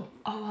objectives filled.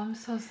 Oh, I'm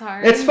so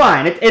sorry. It's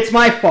fine. It's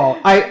my fault.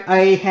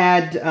 I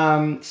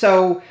had...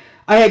 So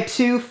I had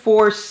 2,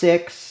 4,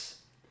 6...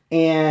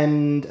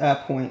 and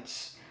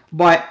points.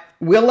 But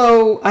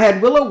I had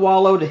Willow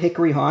Wallow to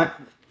Hickory Haunt,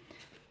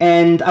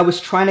 and I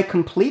was trying to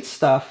complete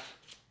stuff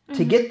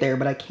to get there,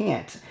 but I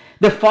can't.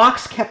 The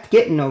fox kept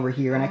getting over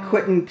here, and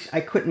I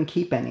couldn't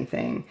keep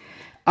anything.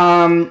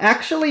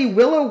 Actually,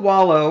 Willow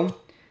Wallow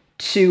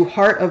to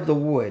Heart of the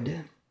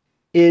Wood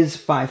is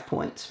 5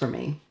 points for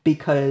me,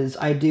 because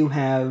I do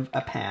have a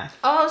path.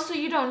 Oh, so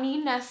you don't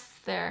need nests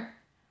there.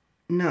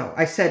 No,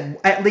 I said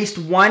at least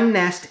 1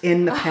 nest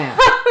in the path.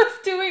 I was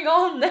doing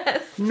all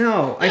nests.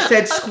 No, I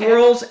said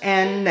squirrels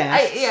and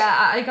nests.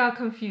 I got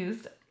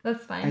confused.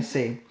 That's fine. I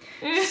see.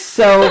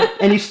 So,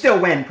 and you still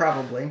win,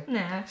 probably.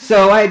 Nah.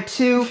 So I had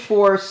 2,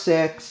 4,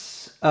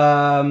 6.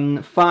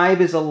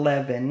 5 is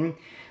 11.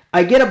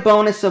 I get a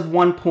bonus of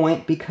 1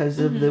 point because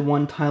of the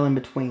 1 tile in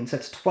between. So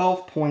that's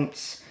 12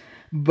 points.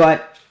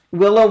 But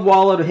Willow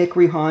Wallow to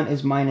Hickory Haunt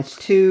is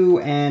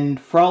 -2, and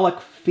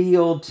Frolic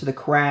Field to the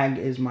Crag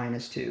is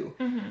 -2.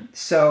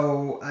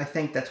 So I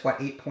think that's,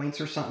 8 points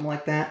or something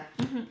like that?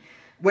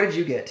 What did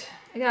you get?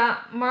 I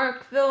got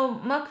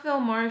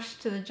Muckville Marsh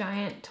to the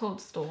Giant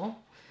Toadstool.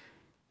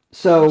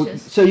 So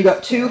you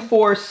got 2,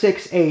 4,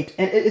 6, 8,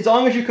 and as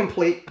long as you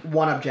complete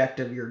 1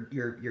 objective,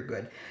 you're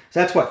good. So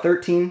that's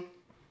 13.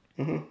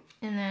 And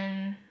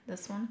then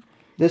this one.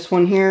 This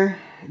one here,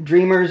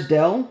 Dreamer's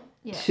Dell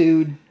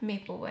to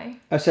Maple Way.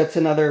 Oh, so that's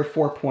another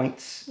 4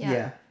 points.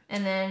 Yeah.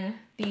 And then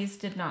these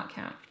did not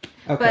count.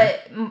 Okay.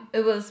 But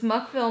it was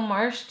Muckville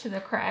Marsh to the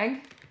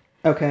Crag.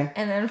 Okay.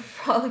 And then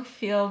Frolic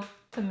Field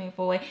to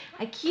Maple Way.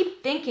 I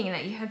keep thinking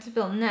that you had to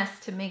build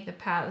nests to make the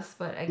paths,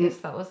 but I guess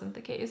that wasn't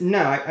the case.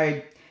 No,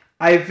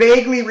 I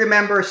vaguely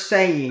remember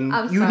saying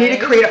you need to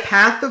create a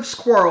path of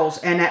squirrels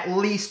and at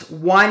least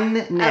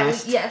 1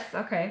 nest. Yes,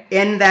 okay.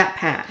 In that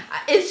path.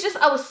 It's just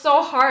I was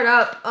so hard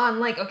up on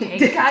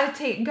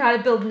gotta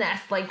build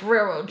nests like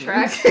railroad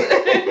tracks.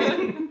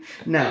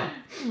 No.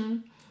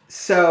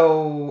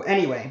 So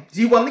anyway,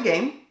 you won the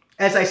game,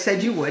 as I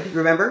said you would.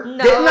 Remember?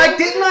 No.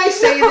 Didn't I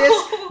say this?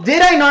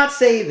 Did I not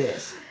say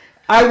this?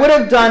 I would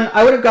have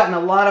gotten a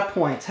lot of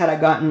points had I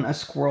gotten a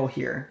squirrel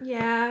here.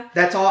 Yeah.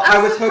 That's all. I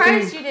was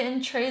hoping. Surprised you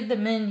didn't trade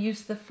them in,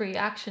 use the free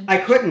action. I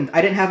couldn't.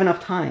 I didn't have enough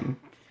time.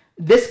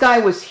 This guy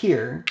was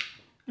here.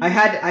 I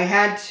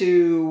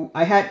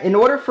had in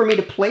order for me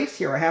to place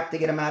here, I have to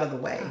get him out of the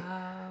way.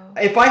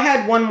 Oh. If I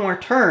had 1 more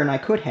turn, I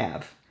could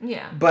have.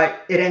 Yeah.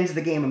 But it ends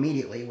the game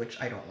immediately, which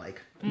I don't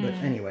like. But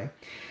anyway.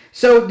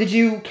 So, did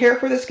you care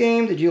for this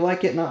game? Did you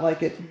like it, not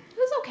like it? It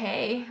was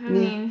okay. I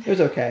mean... It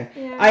was okay.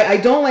 Yeah. I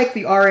don't like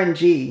the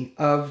RNG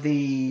of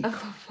the... Of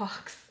the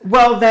fox.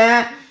 Well,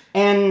 that,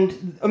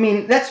 and, I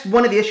mean, that's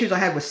one of the issues I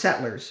had with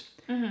Settlers.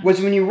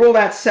 Was when you roll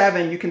that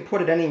 7, you can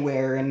put it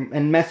anywhere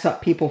and mess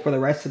up people for the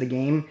rest of the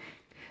game.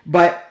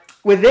 But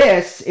with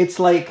this, it's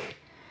like...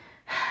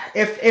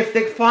 If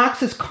the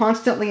fox is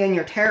constantly in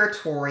your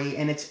territory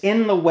and it's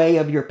in the way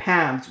of your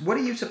paths, what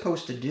are you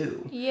supposed to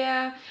do?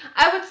 Yeah,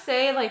 I would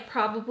say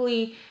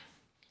probably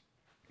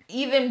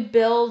even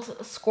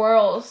build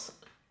squirrels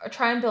or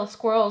try and build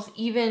squirrels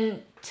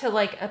even to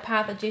a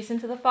path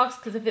adjacent to the fox,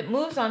 because if it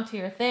moves onto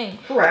your thing,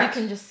 correct, you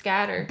can just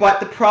scatter.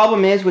 But the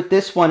problem is with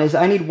this one is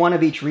I need 1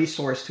 of each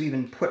resource to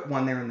even put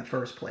 1 there in the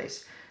first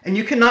place. And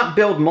you cannot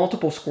build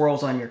multiple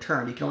squirrels on your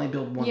turn. You can only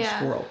build 1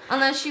 squirrel.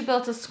 Unless you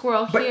built a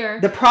squirrel here.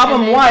 The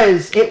problem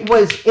it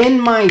was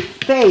in my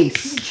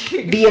face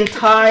the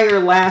entire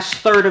last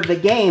third of the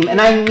game.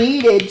 And I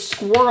needed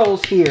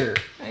squirrels here.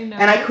 I know.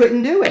 And I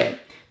couldn't do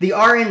it. The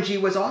RNG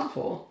was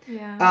awful.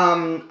 Yeah.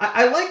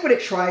 I like what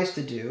it tries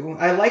to do.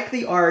 I like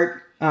the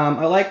art.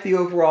 I like the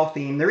overall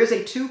theme. There is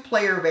a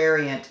 2-player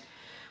variant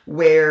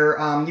where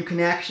you can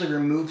actually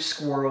remove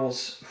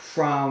squirrels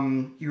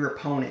from your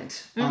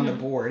opponent on the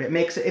board.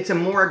 It's a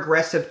more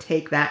aggressive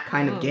take that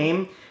kind of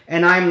game,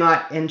 and I'm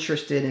not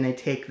interested in a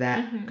take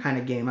that kind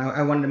of game.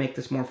 I wanted to make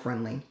this more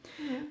friendly.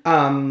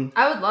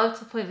 I would love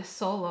to play this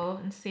solo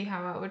and see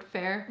how it would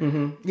fare.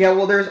 Yeah,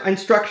 well, there's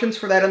instructions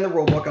for that in the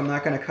rulebook. I'm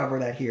not going to cover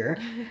that here.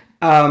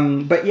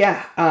 But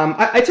yeah,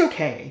 it's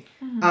okay.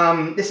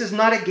 This is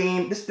not a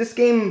game... This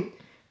game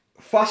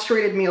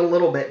frustrated me a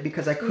little bit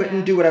because I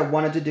couldn't do what I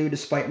wanted to do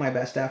despite my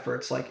best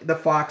efforts. The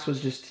fox was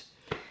just...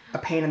 a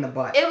pain in the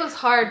butt. It was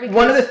hard because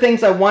one of the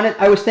things I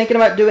was thinking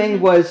about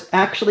doing was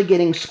actually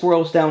getting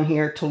squirrels down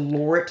here to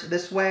lure it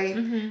this way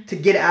to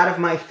get out of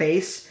my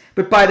face.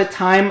 But by the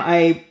time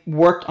I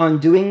worked on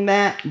doing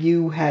that,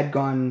 you had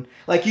gone,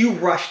 like, you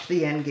rushed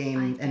the end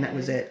game, and that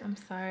was it. I'm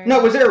sorry.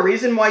 No, was there a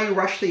reason why you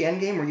rushed the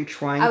end game? Were you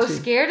trying to? I was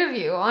scared of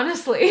you,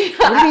 honestly.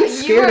 What do you mean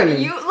scared of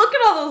me? Look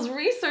at all those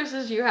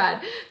resources you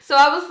had. So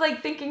I was,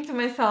 like, thinking to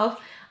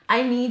myself,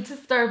 I need to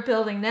start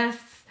building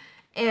nests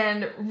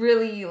and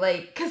really,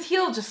 like, because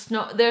he'll just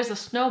there's a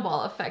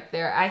snowball effect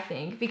there, I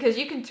think, because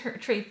you can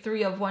trade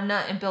 3 of one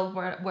nut and build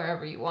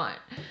wherever you want.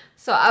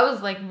 So I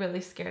was, like,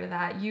 really scared of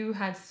that. You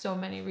had so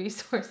many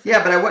resources.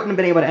 Yeah, but I wouldn't have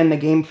been able to end the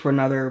game for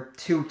another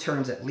 2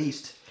 turns at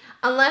least.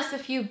 Unless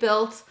if you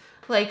built,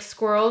 like,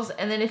 squirrels,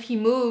 and then if he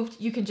moved,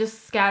 you can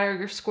just scatter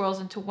your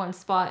squirrels into one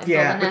spot and build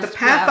a nest. But the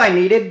path I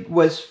needed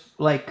was,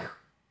 like,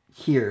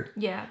 here.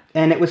 Yeah.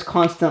 And it was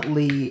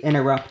constantly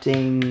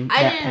interrupting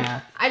that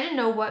path. I didn't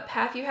know what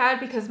path you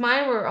had because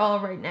mine were all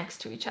right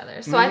next to each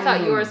other. So I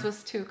thought yours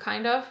was too,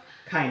 kind of.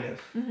 Kind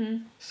of.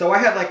 Mm-hmm. So I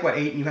had, like,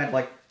 8, and you had,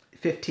 like,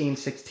 15,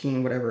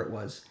 16, whatever it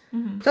was.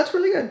 Mm-hmm. That's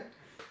really good.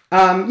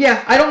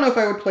 Yeah, I don't know if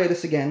I would play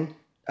this again.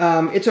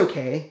 It's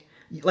okay.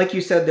 Like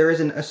you said, there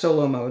isn't a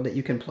solo mode that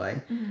you can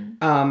play.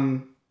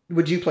 Mm-hmm.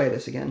 Would you play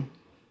this again?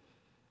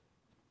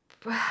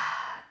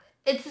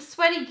 It's a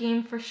sweaty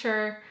game for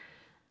sure.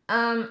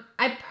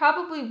 I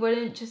probably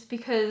wouldn't just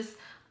because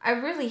I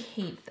really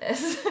hate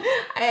this.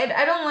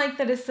 I don't like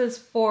that it says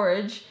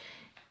forage.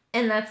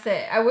 And that's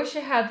it. I wish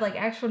it had, like,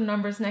 actual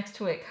numbers next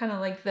to it, kind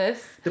of like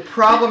this. The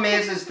problem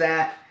is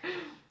that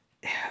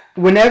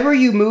whenever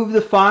you move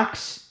the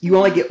fox, you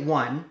only get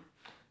 1.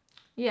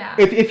 Yeah.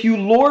 If you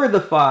lure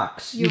the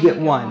fox, you get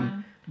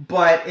 1.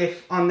 But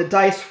if on the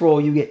dice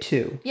roll, you get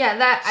 2. Yeah,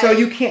 that. So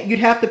you can't. You'd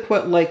have to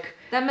put, like,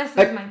 that messes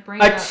my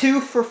brain up. A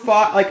 2 for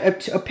fox,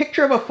 like a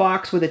picture of a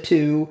fox with a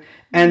 2,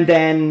 and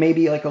then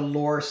maybe like a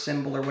lore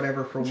symbol or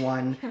whatever for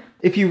 1.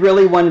 If you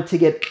really wanted to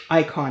get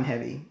icon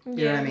heavy,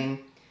 you know what I mean.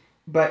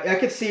 But I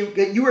could see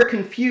you were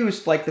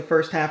confused, like, the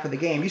first half of the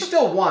game. You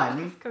still won.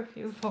 I was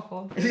confused the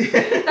whole time.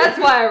 That's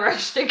why I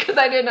rushed it, because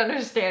I didn't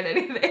understand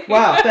anything.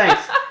 Wow,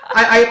 thanks.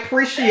 I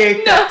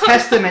appreciate that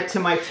testament to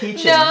my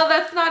teaching. No,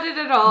 that's not it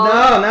at all.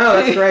 No,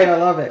 that's great. I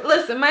love it.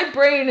 Listen, my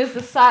brain is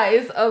the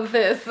size of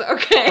this,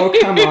 okay? Oh,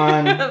 come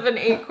on. Of an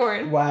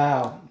acorn.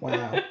 Wow.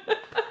 No,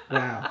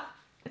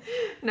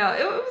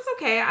 it was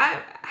okay.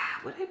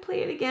 Would I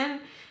play it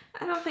again?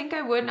 I don't think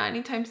I would, not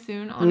anytime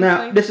soon,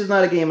 honestly. No, this is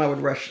not a game I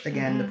would rush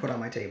again to put on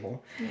my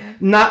table. Yeah.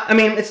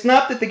 It's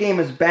not that the game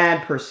is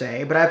bad per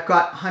se, but I've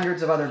got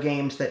hundreds of other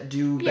games that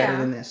do better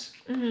than this,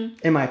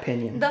 in my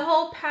opinion. The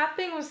whole path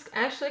thing was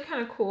actually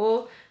kind of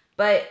cool,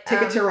 but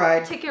Ticket to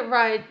Ride,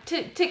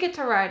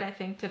 I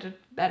think, did it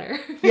better.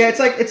 Yeah,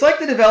 it's like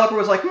the developer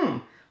was like,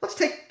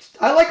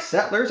 I like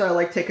Settlers, I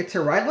like Ticket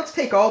to Ride. Let's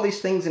take all these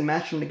things and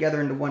mash them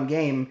together into one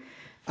game.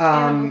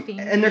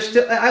 And they're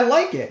still, I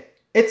like it.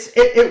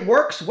 It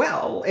works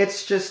well.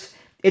 It's just,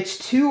 it's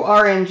too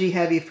RNG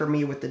heavy for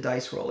me with the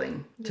dice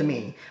rolling, to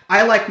me.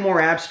 I like more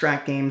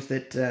abstract games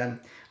that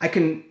I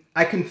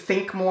can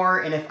think more,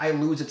 and if I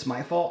lose, it's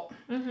my fault.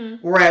 Mm-hmm.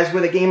 Whereas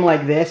with a game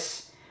like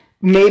this,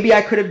 maybe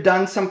I could have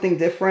done something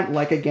different.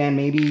 Like, again,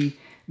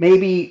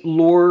 maybe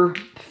lure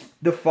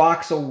the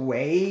fox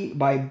away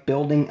by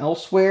building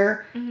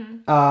elsewhere.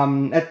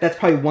 Mm-hmm. That's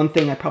probably one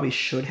thing I probably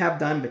should have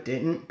done, but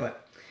didn't. But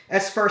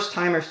as first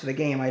timers to the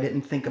game, I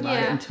didn't think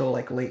about it until,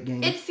 like, late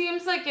game. It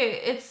seems like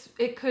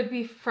it could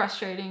be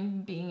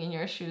frustrating being in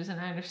your shoes, and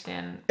I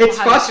understand. It's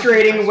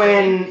frustrating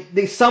when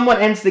someone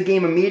ends the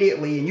game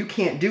immediately and you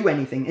can't do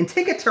anything. In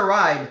Ticket to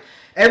Ride,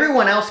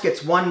 everyone else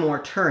gets one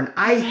more turn.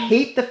 I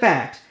hate the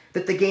fact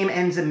that the game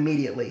ends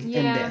immediately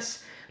in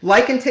this.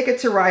 Like in Ticket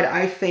to Ride,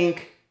 I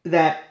think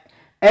that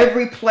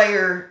every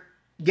player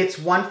gets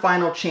one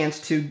final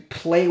chance to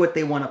play what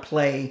they want to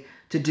play,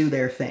 to do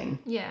their thing.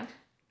 Yeah.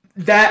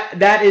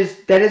 That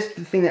is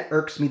the thing that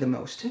irks me the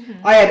most.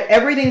 Mm-hmm. I had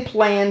everything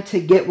planned to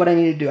get what I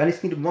needed to do. I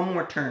just needed one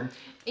more turn.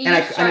 And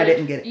I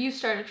didn't get it. You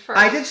started first.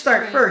 I did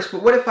start first,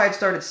 but what if I had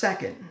started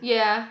second?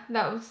 Yeah,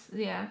 that was,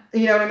 You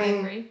know what I mean?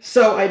 Agree.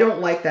 So I don't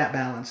like that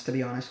balance, to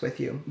be honest with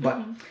you.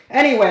 But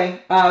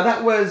anyway,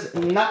 that was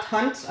Nut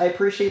Hunt. I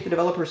appreciate the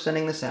developer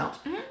sending this out.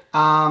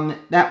 Mm-hmm.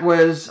 That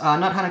was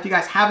Nut Hunt. If you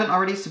guys haven't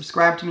already,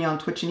 subscribe to me on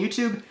Twitch and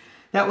YouTube.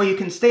 That way you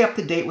can stay up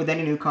to date with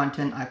any new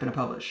content I'm going to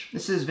publish.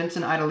 This is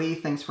Vincent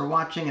Idoli. Thanks for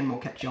watching, and we'll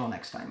catch you all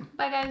next time.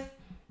 Bye, guys.